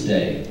Jesus'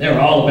 day. They were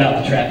all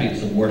about the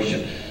trappings of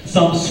worship.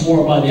 Some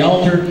swore by the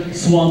altar,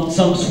 some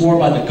swore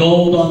by the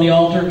gold on the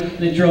altar,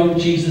 and it drove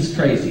Jesus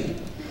crazy.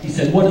 He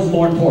said, what is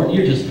more important?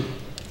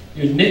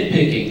 You're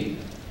nitpicking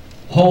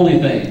holy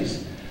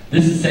things.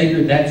 This is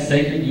sacred, that's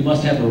sacred. You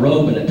must have a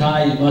robe and a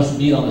tie. You must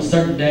meet on a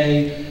certain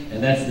day.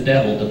 And that's the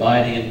devil,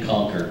 dividing and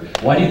conquer.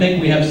 Why do you think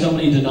we have so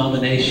many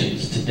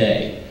denominations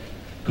today?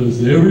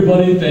 Because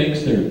everybody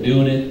thinks they're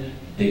doing it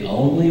the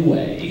only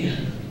way,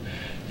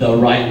 the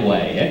right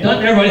way. And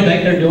doesn't everybody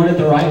think they're doing it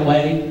the right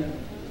way?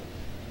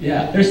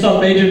 Yeah, there's some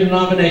major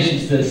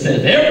denominations that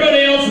says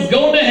everybody else is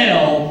going to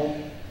hell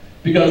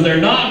because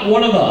they're not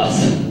one of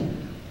us.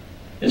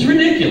 It's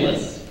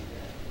ridiculous.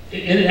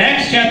 In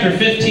Acts chapter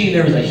 15,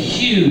 there was a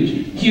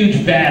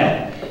huge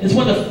battle. It's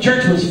when the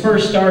church was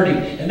first starting,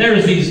 and there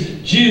was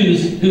these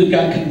Jews who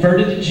got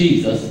converted to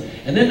Jesus,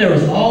 and then there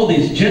was all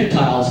these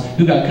Gentiles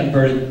who got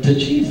converted to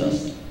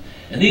Jesus.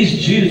 And these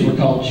Jews were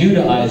called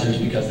Judaizers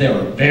because they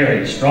were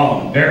very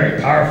strong and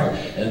very powerful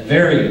and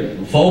very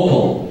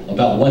vocal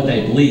about what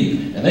they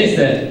believed. And they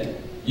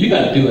said, you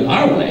got to do it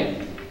our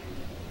way,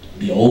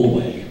 the old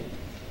way.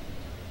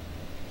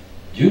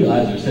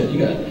 Judaizers said, you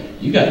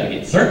got to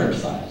get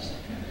circumcised.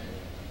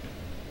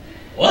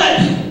 What?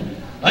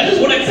 I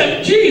just want to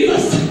accept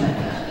Jesus.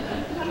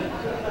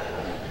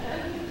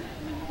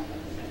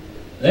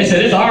 They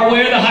said, it's our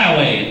way or the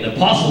highway. And the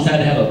apostles had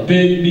to have a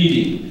big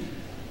meeting.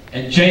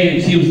 And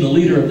James, he was the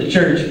leader of the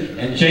church.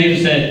 And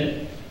James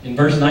said, in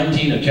verse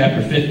 19 of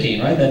chapter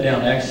 15, write that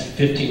down, Acts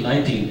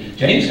 15:19.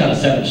 James kind of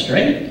set them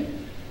straight.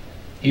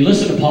 He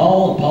listened to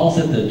Paul, and Paul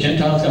said the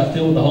Gentiles got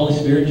filled with the Holy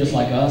Spirit just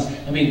like us.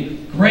 I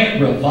mean, great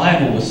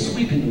revival was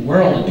sweeping the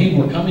world, and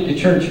people were coming to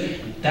church.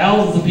 And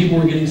thousands of people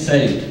were getting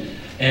saved.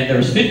 And there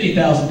was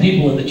 50,000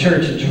 people in the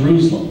church in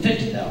Jerusalem.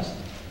 50,000.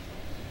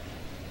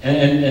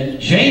 And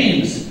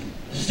James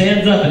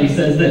stands up and he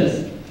says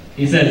this.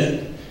 He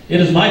says, it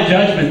is my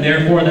judgment,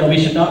 therefore, that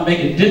we should not make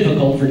it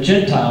difficult for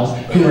Gentiles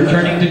who are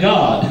turning to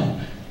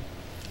God.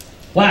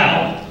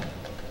 Wow.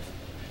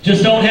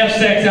 Just don't have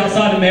sex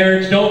outside of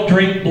marriage. Don't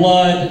drink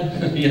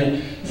blood. You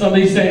know, some of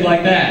these things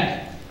like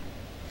that.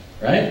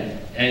 Right?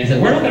 And he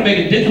said, we're not going to make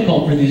it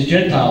difficult for these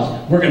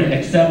Gentiles. We're going to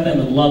accept them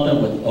and love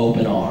them with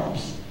open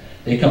arms.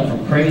 They come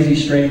from crazy,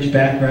 strange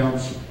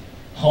backgrounds,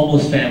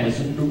 homeless families.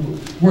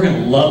 We're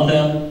going to love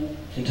them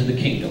into the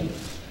kingdom.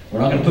 We're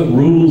not going to put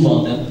rules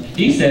on them.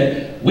 He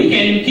said, we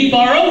can't even keep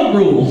our own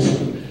rules.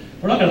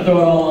 We're not going to throw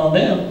it all on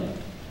them.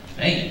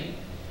 Man,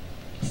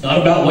 it's not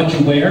about what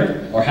you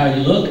wear or how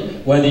you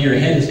look, whether your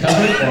head is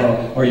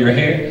covered or your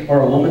hair,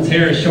 or a woman's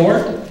hair is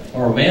short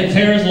or a man's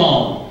hair is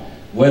long.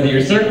 Whether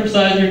you're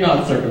circumcised or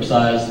not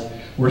circumcised,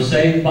 we're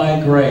saved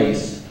by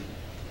grace,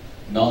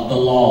 not the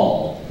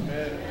law.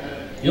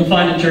 You'll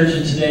find in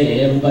churches today,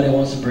 everybody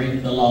wants to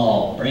bring the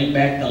law. Bring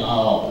back the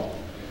law.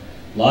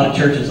 A lot of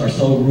churches are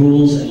so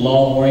rules and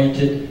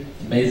law-oriented,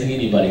 it's amazing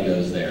anybody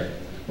goes there.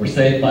 We're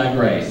saved by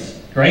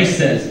grace. Grace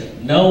says,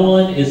 no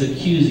one is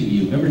accusing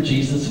you. Remember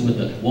Jesus with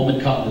the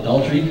woman caught in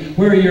adultery?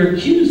 Where are your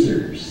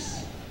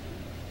accusers?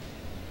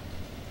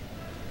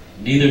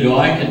 Neither do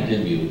I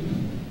condemn you.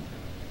 In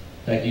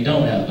fact, you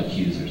don't have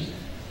accusers.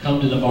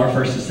 Come to Navarre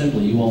First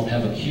Assembly, you won't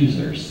have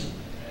accusers.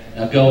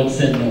 Now go and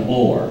sin no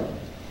more.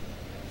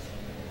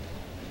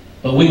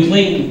 But we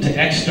cling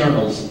to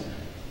externals,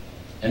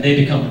 and they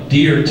become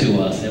dear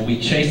to us, and we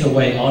chase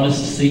away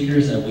honest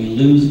seekers, and we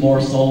lose more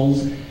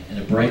souls, and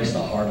it breaks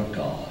the heart of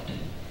God.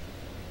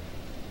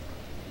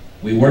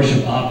 We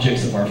worship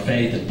objects of our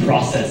faith and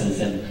processes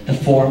and the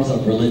forms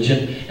of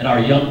religion, and our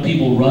young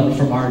people run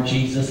from our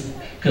Jesus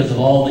because of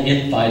all the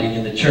infighting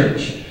in the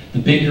church, the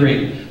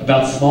bickering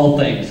about small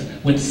things,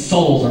 when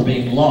souls are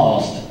being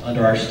lost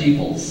under our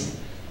steeples.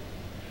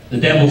 The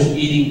devil's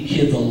eating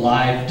kids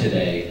alive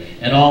today,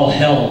 and all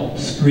hell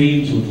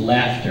screams with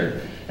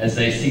laughter as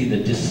they see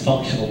the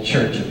dysfunctional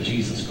church of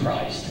Jesus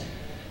Christ.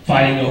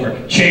 Fighting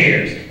over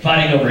chairs,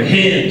 fighting over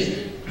hymns,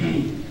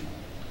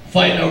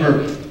 fighting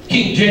over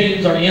King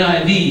James or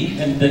NIV,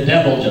 and the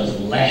devil just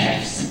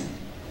laughs.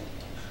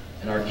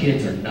 And our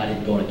kids are not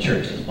even going to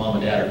church because mom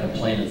and dad are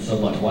complaining so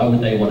much. Why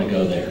would they want to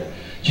go there?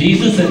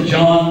 Jesus and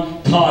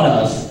John taught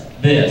us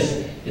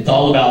this. It's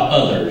all about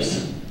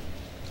others.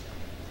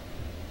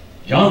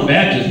 John the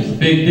Baptist was a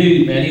big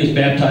dude, man. He was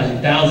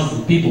baptizing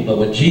thousands of people, but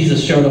when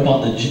Jesus showed up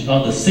on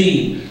the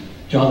scene,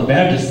 John the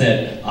Baptist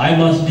said, I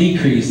must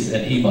decrease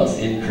and he must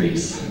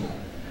increase.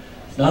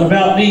 It's not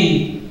about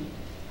me.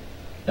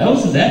 That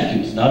was his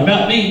attitude. It's not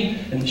about me.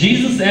 And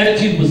Jesus'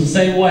 attitude was the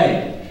same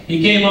way.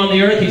 He came on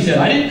the earth, he said,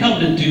 I didn't come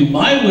to do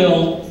my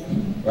will,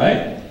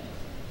 right?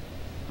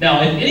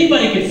 Now, if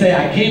anybody could say,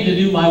 I came to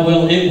do my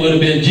will, it would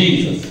have been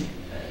Jesus.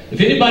 If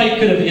anybody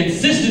could have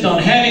insisted on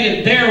having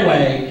it their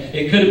way,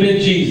 it could have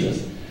been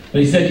Jesus.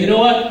 But he said, you know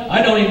what?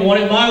 I don't even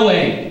want it my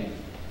way.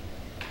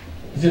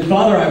 He said,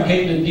 Father, I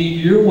came to do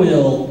your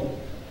will.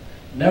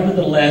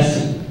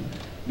 Nevertheless,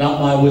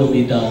 not my will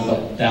be done,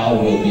 but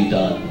thou will be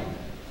done.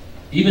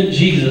 Even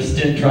Jesus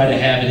didn't try to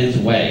have it his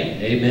way.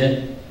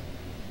 Amen?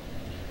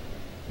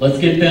 Let's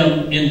get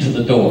them into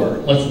the door.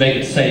 Let's make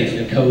it safe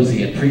and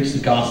cozy and preach the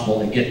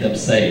gospel and get them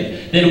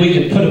saved. Then we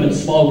can put them in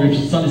small groups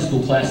and Sunday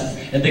school classes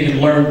and they can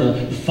learn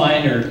the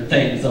finer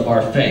things of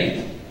our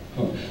faith.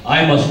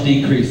 I must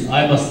decrease.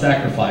 I must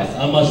sacrifice.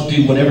 I must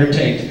do whatever it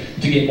takes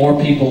to get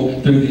more people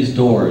through these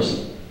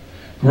doors.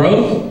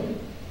 Growth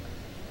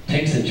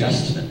takes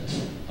adjustment.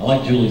 I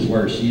like Julie's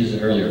word. She used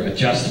it earlier.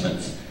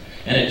 Adjustments.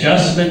 And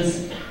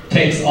adjustments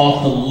takes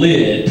off the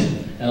lid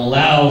and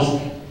allows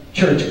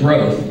church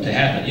growth to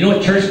happen. You know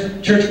what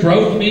church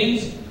growth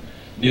means?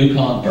 New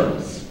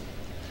converts.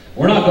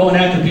 We're not going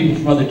after people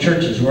from other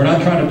churches. We're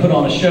not trying to put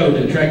on a show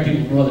to attract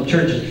people from other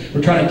churches.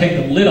 We're trying to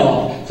take the lid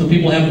off so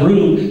people have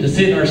room to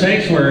sit in our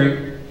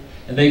sanctuary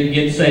and they can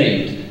get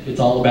saved. It's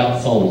all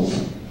about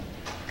souls.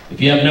 If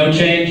you have no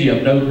change, you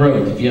have no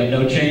growth. If you have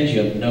no change,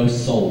 you have no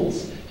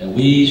souls. And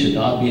we should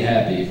not be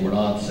happy if we're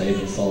not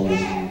saving souls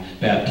and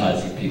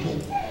baptizing people.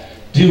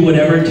 Do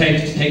whatever it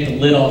takes to take the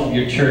lid off of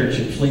your church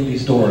and fling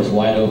these doors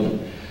wide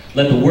open.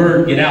 Let the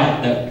word get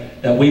out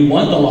that we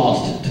want the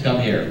lost to come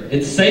here.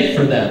 It's safe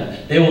for them.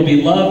 They will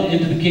be loved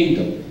into the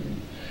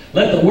kingdom.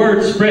 Let the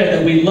word spread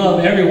that we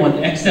love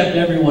everyone, accept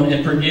everyone,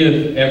 and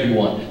forgive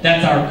everyone.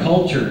 That's our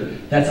culture.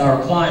 That's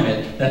our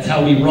climate. That's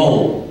how we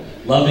roll.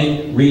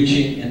 Loving,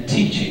 reaching, and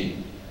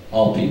teaching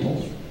all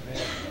people.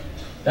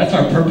 That's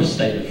our purpose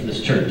statement for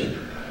this church.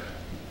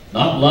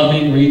 Not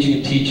loving, reaching,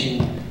 and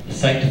teaching the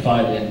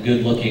sanctified and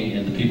good-looking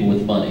and the people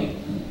with money.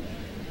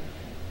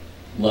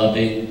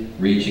 Loving,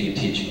 reaching, and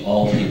teaching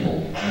all people,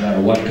 no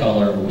matter what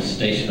color or what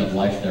station of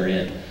life they're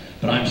in.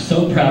 But I'm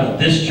so proud of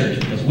this church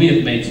because we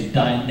have made some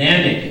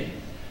dynamic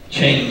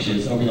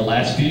changes over the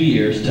last few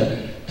years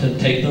to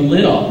take the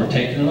lid off. We're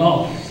taking it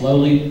off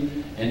slowly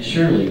and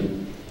surely.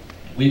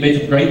 We've made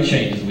some great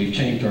changes. We've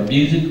changed our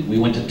music. We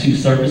went to 2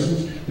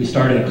 services. We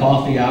started a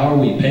coffee hour.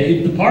 We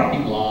paved the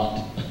parking lot.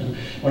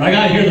 When I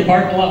got here, the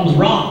parking lot was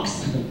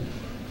rocks.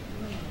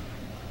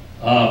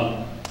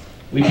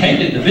 We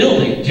painted the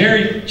building.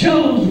 Jerry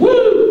chose,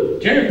 woo!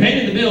 Jerry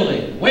painted the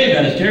building. Wave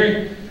at us,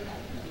 Jerry.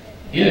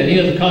 Yeah, he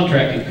has a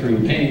contracting crew,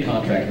 painting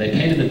contract. They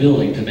painted the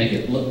building to make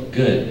it look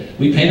good.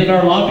 We painted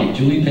our lobby.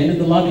 Julie painted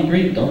the lobby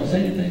green. Don't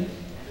say anything.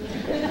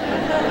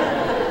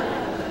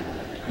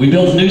 We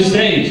built a new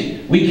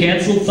stage. We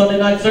canceled Sunday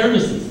night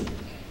services.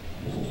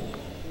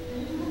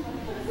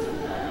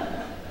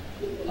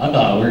 I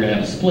thought we were going to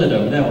have a split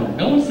over that one.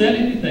 No one said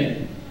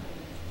anything.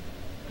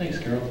 Thanks,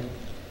 Carol.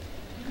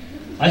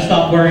 I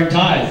stopped wearing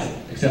ties,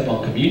 except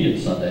on Communion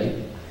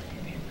Sunday.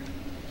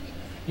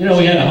 You know,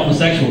 we had a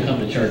homosexual come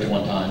to church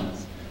one time.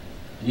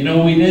 You know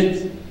what we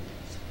did?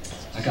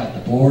 I got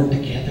the board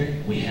together.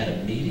 We had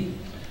a meeting.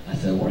 I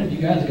said, one of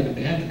you guys are going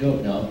to have to go.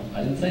 No,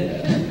 I didn't say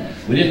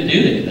that. We didn't do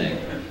anything.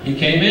 He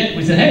came in.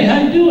 We said, hey,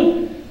 how you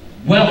doing?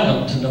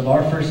 Welcome to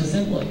Navarre First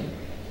Assembly.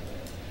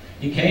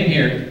 He came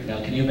here.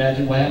 Now, can you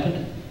imagine what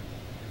happened?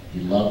 He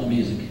loved the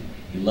music.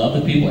 He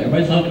loved the people.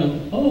 Everybody's hugging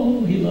him.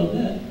 Oh, he loved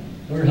that.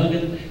 We're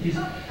hugging.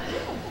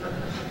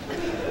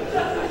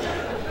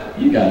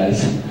 You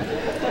guys.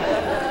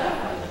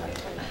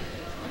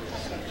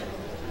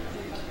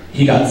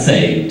 He got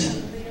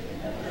saved.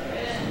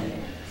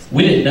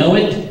 We didn't know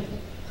it.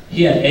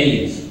 He had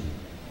AIDS.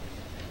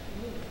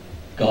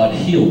 God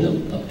healed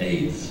him of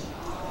AIDS.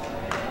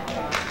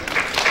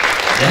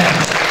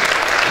 Yeah.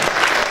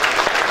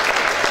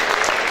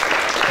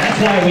 That's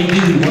why we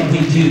do what we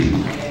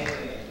do.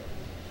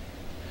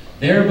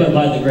 There, but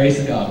by the grace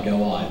of God,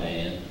 go I,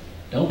 man.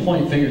 Don't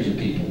point fingers at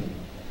people.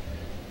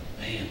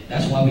 Man,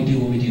 that's why we do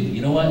what we do.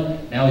 You know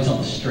what? Now he's on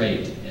the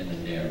straight and the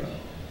narrow.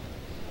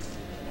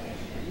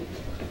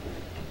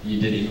 You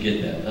didn't even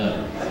get that.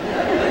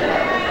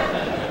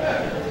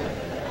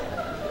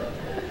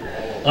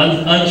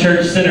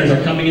 Unchurched sinners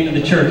are coming into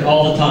the church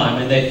all the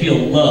time, and they feel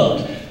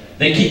loved.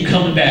 They keep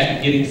coming back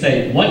and getting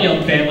saved. One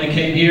young family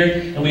came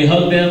here, and we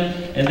hugged them,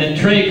 and then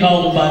Trey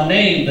called them by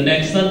name the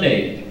next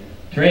Sunday.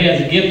 Trey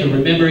has a gift of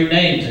remembering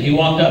names, and he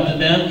walked up to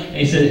them, and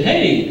he said,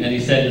 hey, and he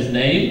said his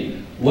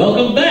name,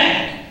 welcome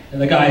back.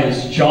 And the guy,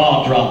 his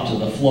jaw dropped to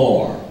the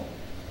floor.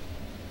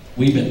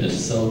 We've been to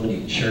so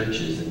many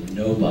churches, and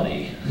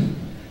nobody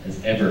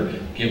has ever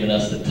given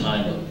us the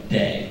time of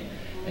day.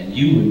 And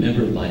you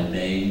remember my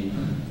name?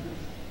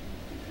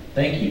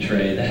 Thank you,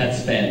 Trey.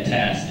 That's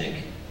fantastic.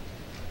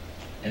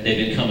 And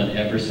they've been coming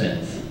ever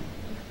since.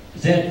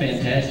 Is that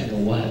fantastic or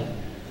what?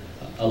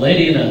 A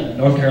lady in a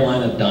North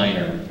Carolina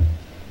diner.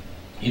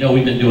 You know,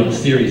 we've been doing a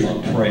series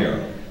on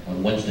prayer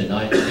on Wednesday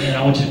night. Man,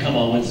 I want you to come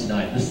on Wednesday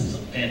night. This is a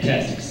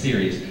fantastic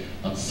series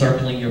on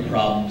circling your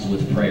problems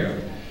with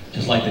prayer.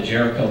 Just like the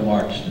Jericho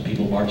March, the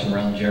people marching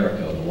around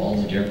Jericho, the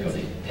walls of Jericho,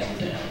 they held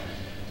down.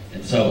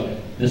 And so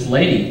this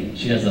lady,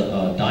 she has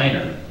a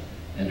diner,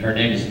 and her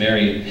name is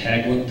Mary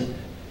Hagland.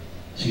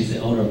 She's the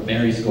owner of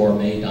Mary's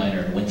Gourmet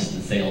Diner in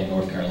Winston-Salem,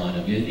 North Carolina.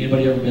 Have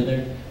anybody ever been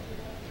there?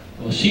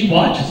 Well, she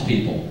watches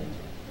people.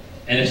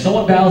 And if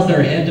someone bows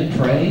their head to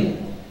pray,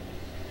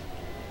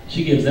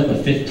 she gives them a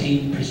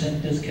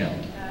 15%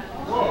 discount.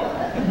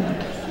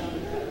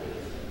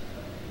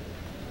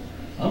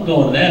 I'm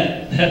going to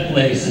that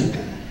place.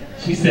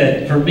 She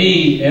said, for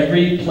me,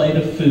 every plate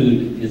of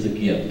food is a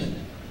gift.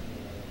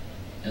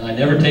 And I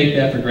never take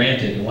that for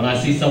granted. And when I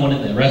see someone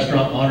in the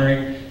restaurant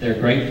honoring their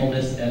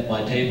gratefulness at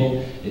my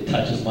table, it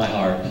touches my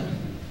heart. Isn't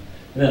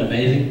that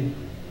amazing?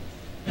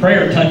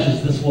 Prayer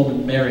touches this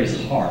woman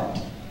Mary's heart.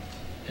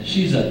 And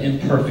she's an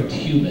imperfect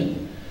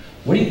human.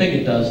 What do you think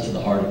it does to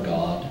the heart of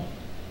God?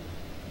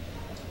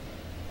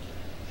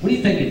 What do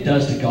you think it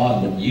does to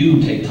God when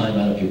you take time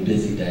out of your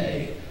busy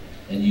day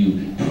and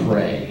you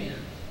pray?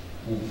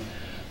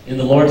 In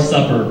the Lord's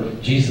Supper,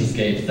 Jesus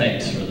gave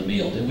thanks for the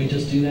meal. Didn't we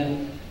just do that?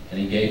 And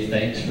he gave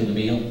thanks for the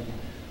meal.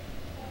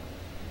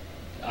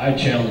 I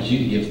challenge you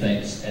to give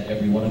thanks at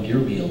every one of your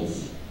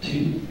meals,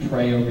 too.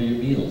 Pray over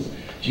your meals.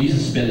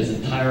 Jesus spent his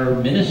entire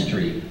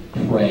ministry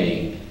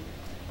praying.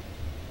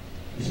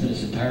 He spent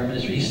his entire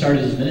ministry. He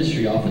started his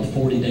ministry off with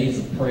 40 days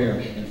of prayer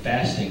and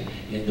fasting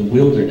in the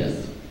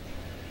wilderness.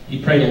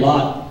 He prayed a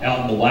lot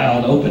out in the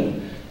wild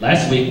open.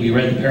 Last week we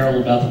read the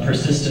parable about the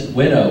persistent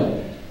widow.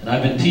 And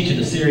I've been teaching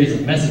a series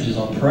of messages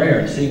on prayer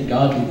and seeing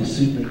God do the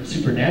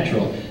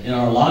supernatural in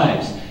our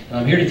lives. And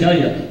I'm here to tell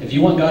you, if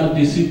you want God to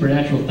do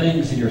supernatural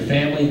things in your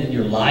family and in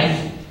your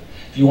life,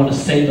 if you want to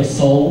save a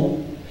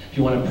soul, if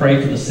you want to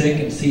pray for the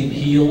sick and see him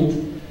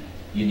healed,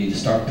 you need to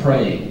start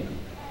praying.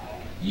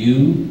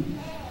 You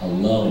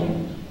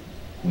alone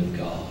with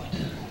God.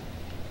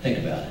 Think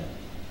about it.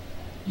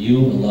 You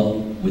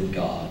alone with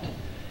God.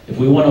 If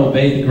we want to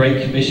obey the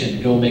Great Commission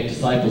to go make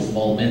disciples of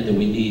all men, then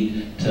we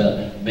need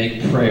to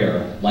make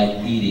prayer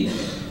like eating.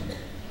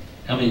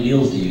 How many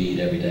meals do you eat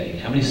every day?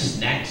 How many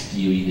snacks do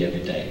you eat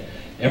every day?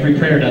 Every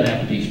prayer doesn't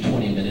have to be for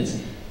 20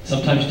 minutes.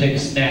 Sometimes you take a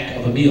snack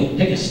of a meal.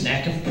 Take a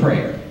snack of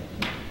prayer.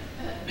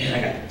 Man,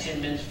 I got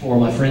 10 minutes before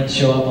my friends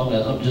show up.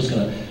 I'm just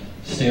going to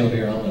stay over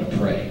here. I'm going to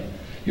pray.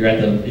 You're at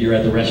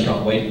the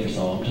restaurant waiting for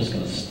someone. I'm just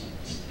going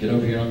to get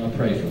over here. I'm going to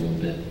pray for a little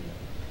bit.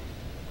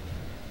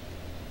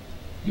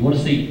 You want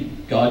to see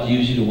God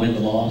use you to win the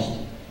lost?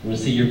 You want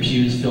to see your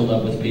pews filled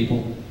up with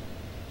people?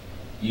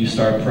 You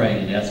start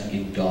praying and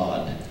asking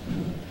God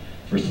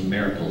for some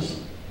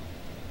miracles.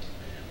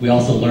 We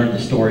also learned the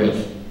story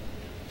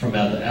from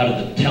out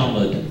of the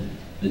Talmud,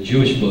 the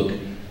Jewish book,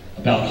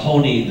 about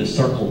Honi the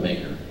circle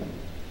maker.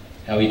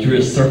 How he drew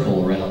a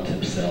circle around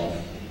himself.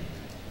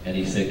 And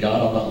he said,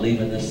 God, I'm not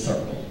leaving this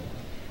circle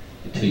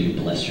until you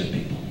bless your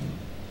people.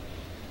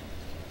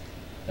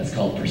 That's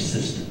called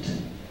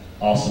persistent,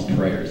 awesome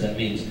prayers. That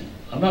means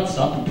I'm not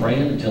stopping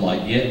praying until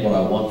I get what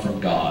I want from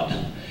God.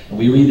 And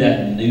we read that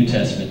in the New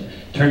Testament.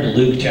 Turn to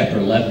Luke chapter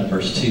 11,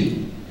 verse 2.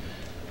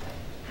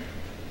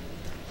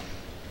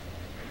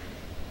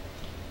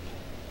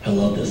 I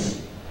love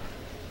this.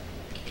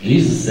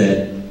 Jesus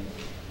said,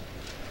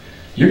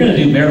 you're going to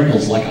do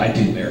miracles like I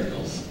do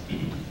miracles.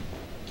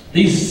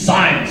 These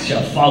signs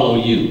shall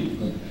follow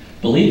you.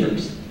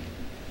 Believers.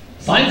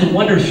 Signs and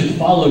wonders should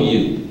follow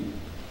you.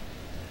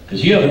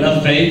 Because you have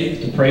enough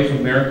faith to pray for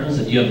miracles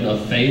and you have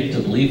enough faith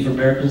to believe for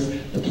miracles.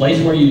 The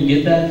place where you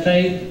get that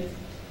faith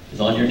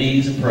is on your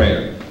knees in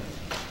prayer.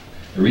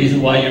 The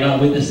reason why you're not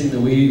witnessing, the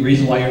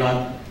reason why you're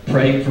not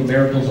praying for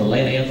miracles or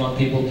laying hands on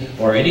people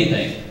or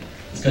anything,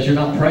 is because you're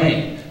not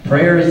praying.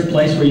 Prayer is the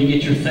place where you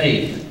get your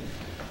faith.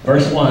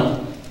 Verse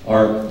 1,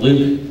 or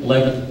Luke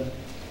 11,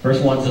 verse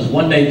 1 says,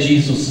 one day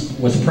Jesus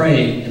was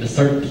praying in a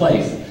certain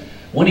place.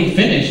 When he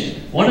finished,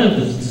 one of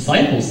his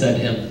disciples said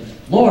to him,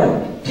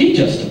 Lord, teach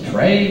us to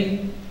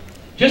pray,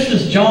 just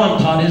as John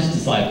taught his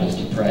disciples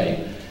to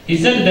pray. He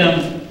said to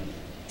them,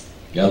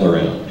 gather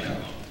around.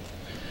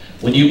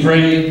 When you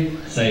pray,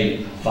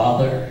 say,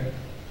 Father,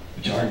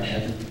 which art in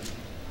heaven,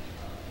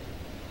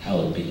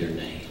 hallowed be your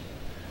name.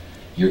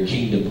 Your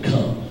kingdom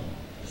come.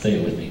 Say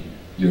it with me.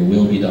 Your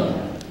will be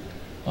done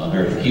on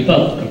earth. Keep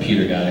up,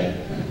 computer guy.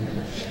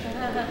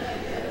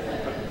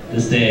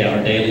 This day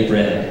our daily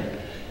bread,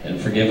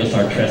 and forgive us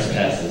our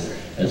trespasses,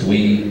 as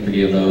we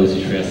forgive those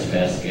who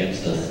trespass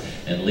against us.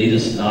 And lead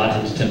us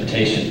not into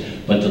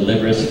temptation, but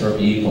deliver us from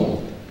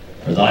evil.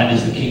 For thine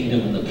is the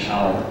kingdom and the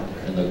power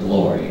and the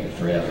glory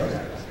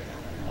forever.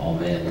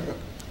 Amen.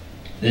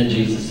 Then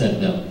Jesus said to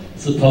them,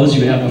 suppose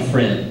you have a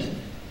friend,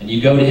 and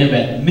you go to him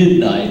at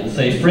midnight and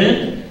say,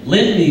 friend,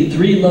 lend me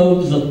 3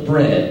 loaves of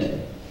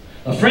bread.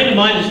 A friend of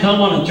mine has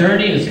come on a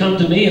journey and has come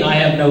to me, and I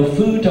have no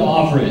food to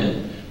offer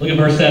him. Look at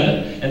verse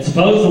 7. And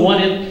suppose the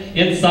one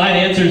inside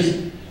answers,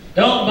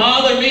 "Don't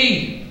bother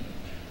me.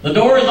 The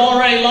door is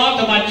already locked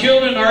and my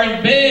children are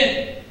in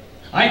bed.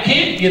 I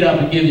can't get up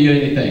and give you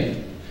anything."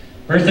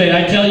 Verse 8,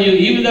 "I tell you,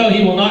 even though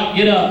he will not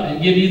get up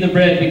and give you the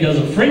bread because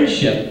of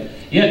friendship,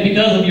 yet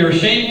because of your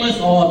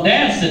shameless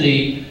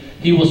audacity,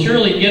 he will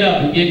surely get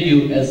up and give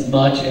you as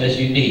much as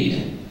you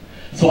need.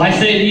 So I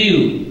say to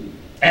you,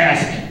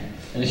 ask,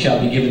 and it shall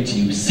be given to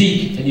you.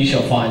 Seek, and you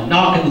shall find.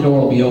 Knock, and the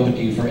door will be opened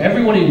to you. For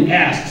everyone who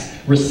asks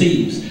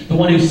receives. The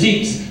one who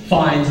seeks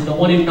finds, and the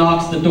one who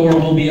knocks, the door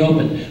will be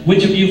opened.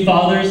 Which of you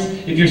fathers,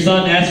 if your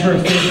son asks for a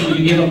fish, will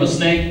you give him a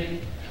snake?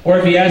 Or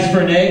if he asks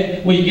for an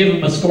egg, will you give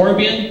him a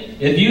scorpion?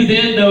 If you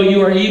then, though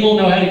you are evil,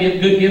 know how to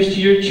give good gifts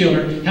to your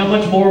children, how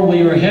much more will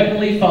your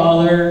heavenly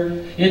Father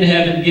in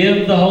heaven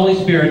give the Holy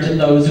Spirit to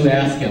those who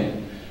ask him?"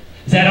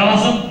 Is that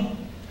awesome?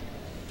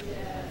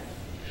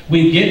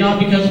 We get not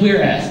because we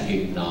are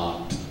asking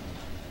not.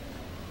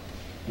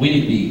 We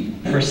need to be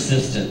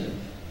persistent.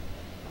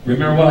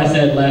 Remember what I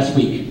said last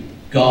week?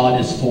 God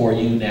is for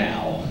you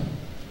now.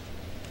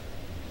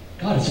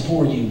 God is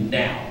for you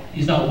now.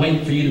 He's not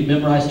waiting for you to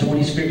memorize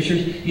 20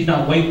 scriptures. He's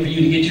not waiting for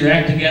you to get your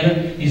act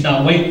together. He's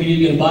not waiting for you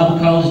to get a Bible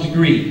college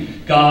degree.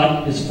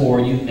 God is for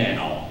you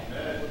now.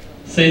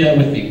 Say that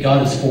with me.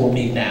 God is for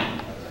me now.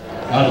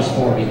 God is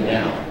for me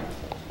now.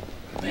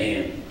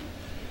 Man.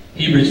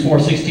 Hebrews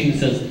 4:16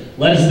 says,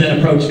 "Let us then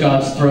approach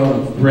God's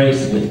throne of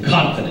grace with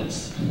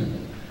confidence."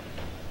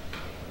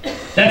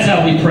 That's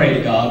how we pray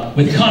to God,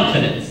 with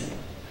confidence.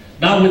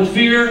 Not with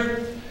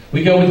fear.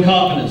 We go with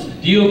confidence.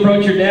 Do you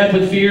approach your dad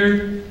with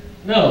fear?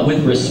 No,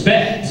 with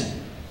respect.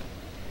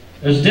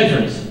 There's a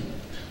difference.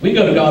 We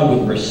go to God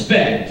with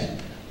respect,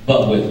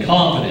 but with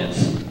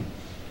confidence.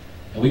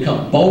 And we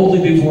come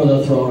boldly before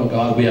the throne of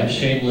God. We have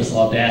shameless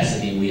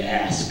audacity, and we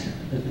ask.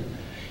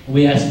 And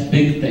we ask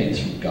big things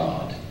from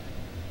God.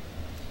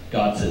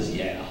 God says,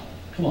 yeah,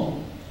 come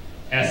on.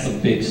 Ask some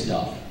big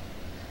stuff.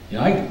 You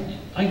know,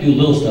 I can do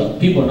little stuff.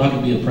 People are not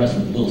going to be impressed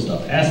with little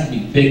stuff. Ask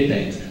me big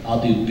things. I'll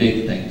do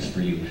big things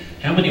for you.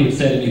 How many would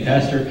say to me,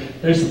 "Pastor,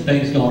 there's some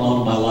things going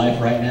on in my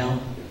life right now.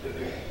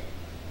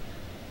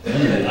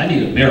 I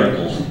need a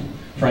miracle,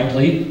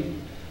 frankly.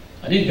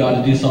 I need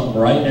God to do something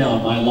right now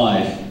in my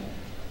life.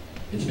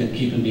 It's been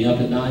keeping me up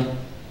at night.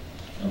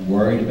 I'm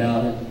worried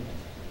about it.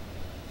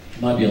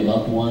 It might be a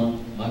loved one.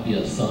 It might be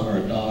a son or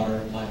a daughter.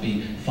 It might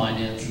be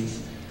finances."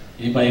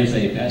 Anybody who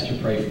say, "Pastor,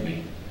 pray for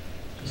me."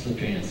 Just lift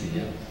your hand and say,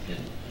 "Yeah, yeah,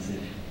 I see it.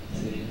 I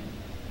see it.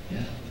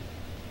 Yeah.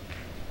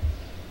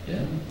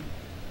 Yeah."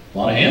 A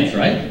lot of hands,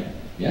 right?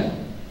 Yeah.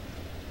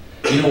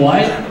 You know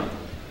why?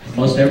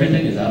 Most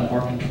everything is out of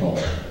our control.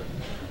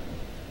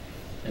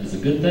 And it's a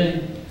good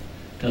thing.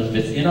 Because if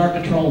it's in our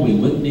control, we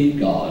wouldn't need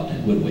God,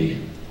 would we?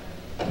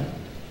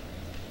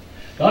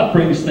 God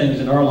brings things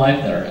in our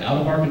life that are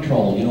out of our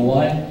control. You know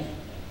why?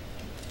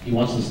 He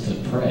wants us to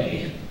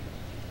pray.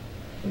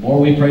 The more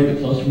we pray, the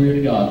closer we are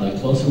to God. The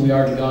closer we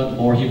are to God, the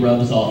more He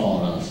rubs off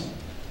on us.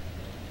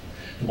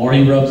 The more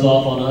He rubs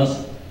off on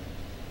us,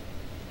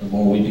 the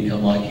more we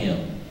become like Him.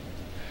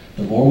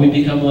 The more we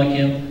become like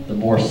Him, the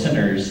more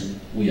sinners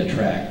we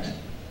attract.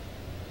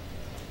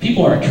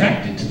 People are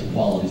attracted to the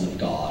qualities of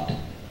God.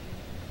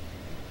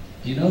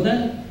 Do you know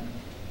that?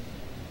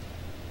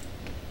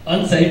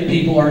 Unsaved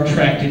people are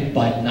attracted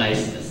by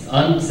niceness.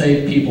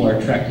 Unsaved people are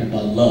attracted by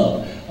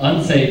love.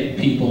 Unsaved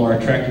people are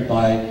attracted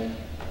by,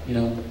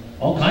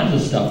 all kinds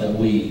of stuff that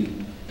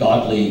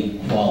godly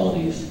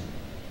qualities.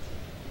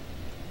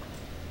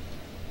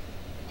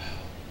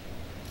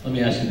 Let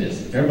me ask you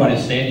this. If everybody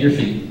stand to your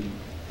feet,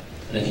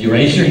 and if you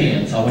raise your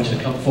hands, I want you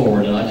to come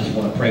forward, and I just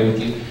want to pray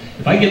with you.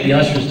 If I get the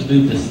ushers to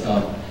move this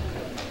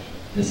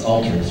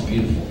altar, this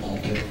beautiful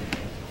altar.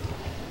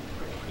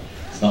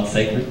 It's not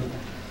sacred,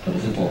 but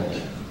it's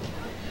important.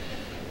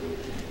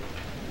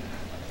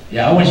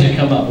 Yeah, I want you to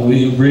come up, but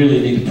we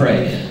really need to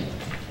pray.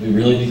 We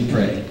really need to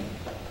pray.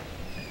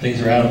 Things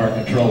are out of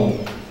our control.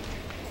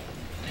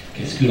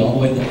 Okay, scoot all the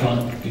way to the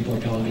front. People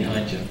are coming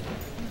behind you.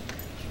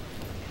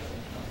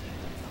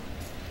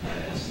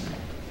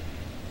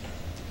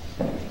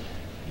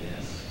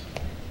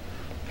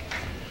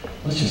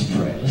 Let's just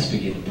pray. Let's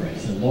begin to pray.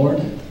 Say,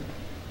 Lord,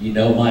 you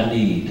know my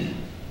need.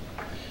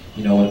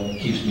 You know what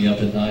keeps me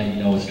up at night.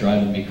 You know what's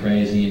driving me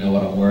crazy. You know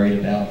what I'm worried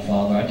about,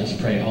 Father. I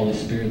just pray, Holy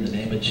Spirit, in the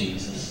name of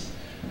Jesus.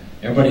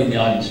 Everybody in the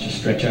audience, just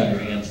stretch out your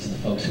hands to the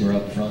folks who are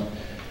up front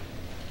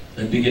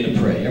and begin to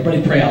pray.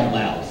 Everybody pray out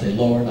loud. Say,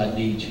 Lord, I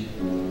need you.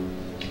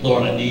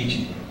 Lord, I need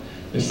you.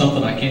 There's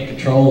something I can't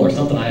control or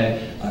something I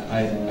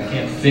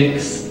can't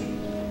fix.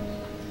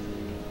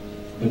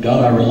 But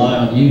God, I rely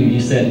on you. You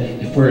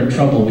said if we're in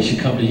trouble, we should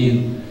come to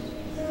you.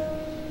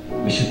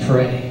 We should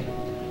pray.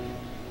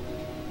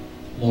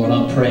 Lord,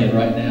 I'm praying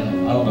right now.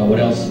 I don't know what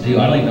else to do.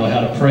 I don't even know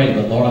how to pray,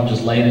 but Lord, I'm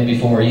just laying it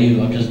before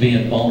you. I'm just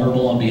being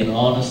vulnerable. I'm being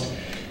honest.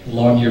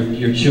 Lord,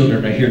 your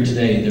children are here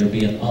today. They're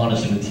being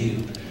honest with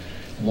you.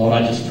 Lord,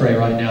 I just pray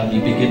right now that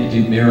you begin to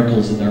do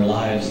miracles in their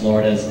lives,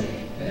 Lord, as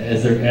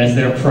as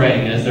they're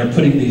praying, as they're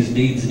putting these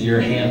needs in your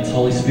hands.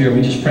 Holy Spirit,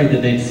 we just pray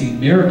that they'd see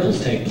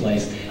miracles take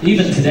place.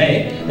 Even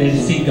today, they'd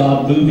see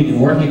God moving and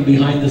working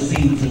behind the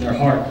scenes in their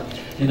heart,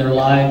 in their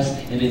lives,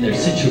 and in their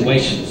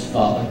situations,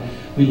 Father.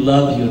 We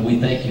love you and we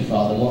thank you,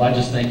 Father. Lord, I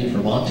just thank you for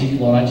Monty.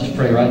 Lord, I just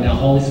pray right now,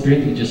 Holy Spirit,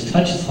 you just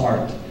touch his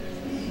heart.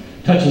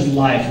 Touch his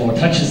life, Lord.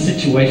 Touch his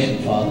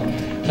situation, Father.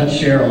 Touch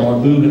Cheryl,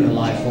 Lord. Move in her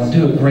life, Lord.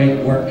 Do a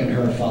great work in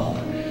her,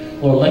 Father.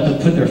 Lord, let them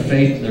put their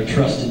faith and their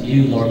trust in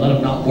you, Lord. Let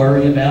them not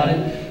worry about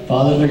it.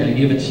 Father, they're going to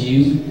give it to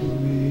you.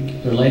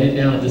 They're laying it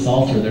down at this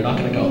altar. They're not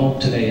going to go home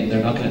today and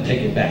they're not going to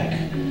take it back.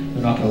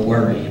 They're not going to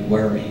worry.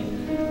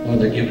 Lord,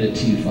 they're giving it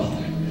to you,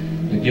 Father.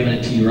 They're giving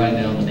it to you right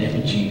now in the name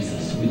of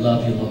Jesus. We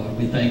love you, Lord.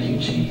 We thank you,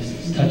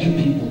 Jesus. Touch your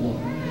people, Lord.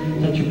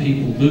 Touch your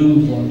people.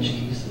 Move, Lord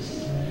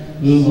Jesus.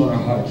 Move on our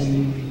hearts,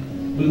 Lord.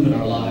 Move in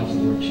our lives,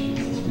 Lord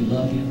Jesus. We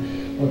love you.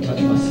 Lord, touch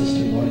my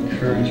sister, Lord.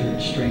 Encourage her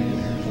and strengthen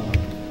her, Father.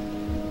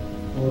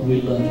 Lord,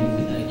 we love you.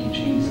 We thank you,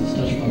 Jesus.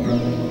 Touch my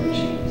brother, Lord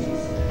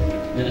Jesus.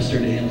 Minister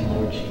to him,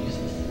 Lord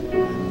Jesus.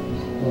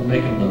 Lord,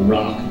 make him the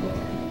rock, Lord.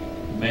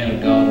 A man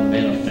of God, a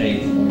man of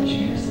faith, Lord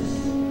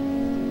Jesus.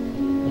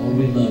 Lord,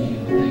 we love you.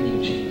 Thank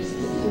you, Jesus.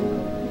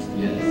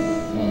 Yes,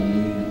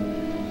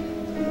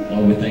 hallelujah.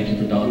 Lord, we thank you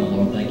for Donna,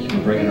 Lord. Thank you for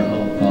bringing her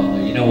home,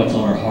 Father. You know what's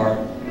on her heart.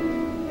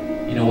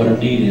 You know what her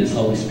need is,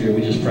 Holy Spirit.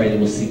 We just pray that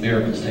we'll see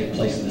miracles take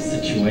place in this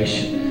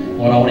situation.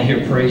 Lord, I want to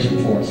hear praise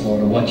reports,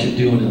 Lord, of what you're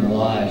doing in our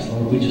lives.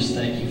 Lord, we just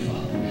thank you,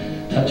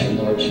 Father. Touch her,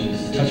 Lord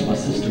Jesus. Touch my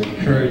sister.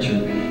 Encourage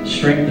her.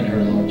 Strengthen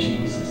her, Lord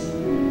Jesus.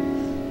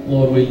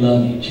 Lord, we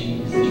love you,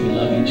 Jesus. We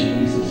love you,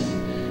 Jesus.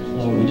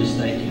 Lord, we just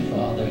thank you,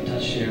 Father.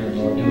 Touch Sharon,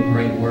 Lord. Do a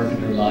great work in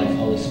her life,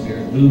 Holy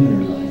Spirit. Move in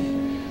her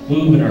life.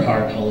 Move in her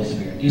heart, Holy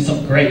Spirit. Do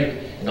something great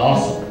and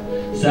awesome.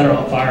 Set her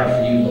on fire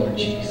for you, Lord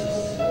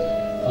Jesus.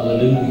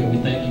 Hallelujah. We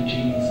thank you,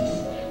 Jesus.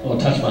 Lord,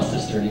 touch my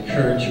sister and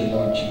encourage her,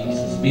 Lord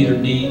Jesus. Meet her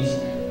needs.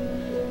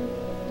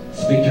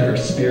 Speak to her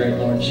spirit,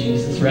 Lord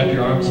Jesus. Wrap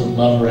your arms of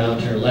love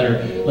around her.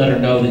 Let her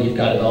know that you've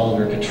got it all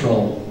under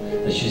control.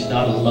 That she's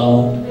not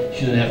alone.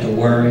 She doesn't have to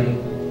worry.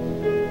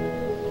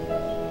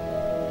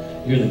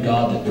 You're the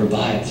God that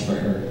provides for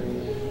her.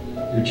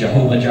 You're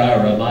Jehovah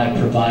Jireh, my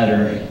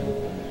provider.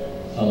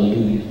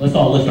 Hallelujah. Let's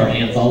all lift our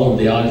hands all over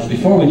the audience.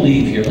 Before we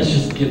leave here, let's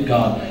just give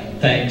God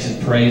thanks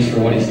and praise for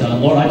what he's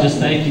done. Lord, I just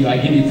thank you. I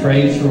give you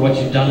praise for what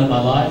you've done in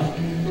my life.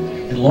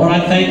 And Lord, I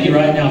thank you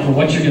right now for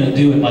what you're going to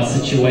do in my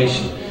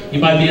situation. You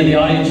might be in the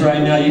audience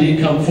right now. You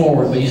didn't come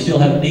forward, but you still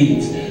have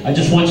needs. I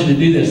just want you to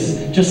do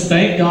this. Just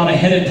thank God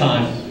ahead of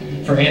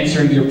time for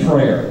answering your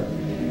prayer.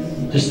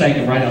 Just thank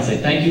him right now. Say,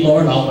 thank you,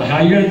 Lord. I don't know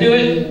how you're going to do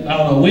it. I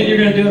don't know when you're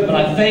going to do it, but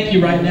I thank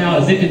you right now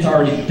as if it's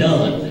already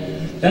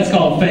done. That's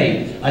called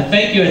faith. I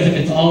thank you as if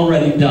it's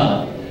already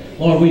done.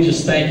 Lord, we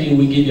just thank you.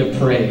 We give you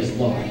praise,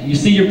 Lord. You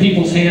see your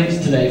people's hands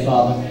today,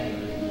 Father.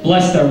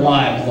 Bless their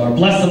lives, Lord.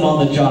 Bless them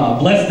on the job.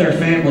 Bless their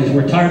families.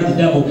 We're tired of the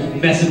devil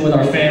messing with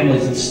our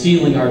families and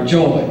stealing our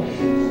joy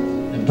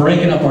and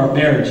breaking up our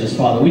marriages,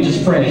 Father. We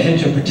just pray a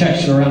hedge of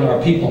protection around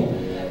our people.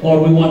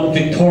 Lord, we want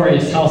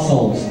victorious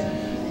households.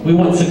 We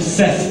want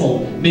successful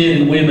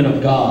men and women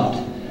of God.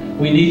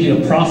 We need you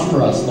to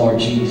prosper us,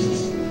 Lord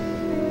Jesus.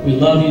 We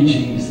love you,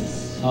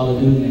 Jesus.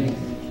 Hallelujah.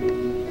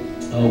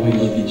 Oh, we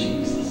love you,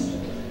 Jesus.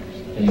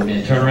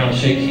 Amen. Turn around,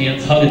 shake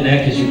hands, hug a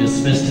neck as you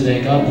dismiss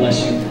today. God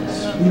bless you.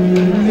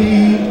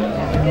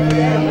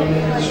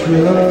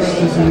 Trust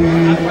is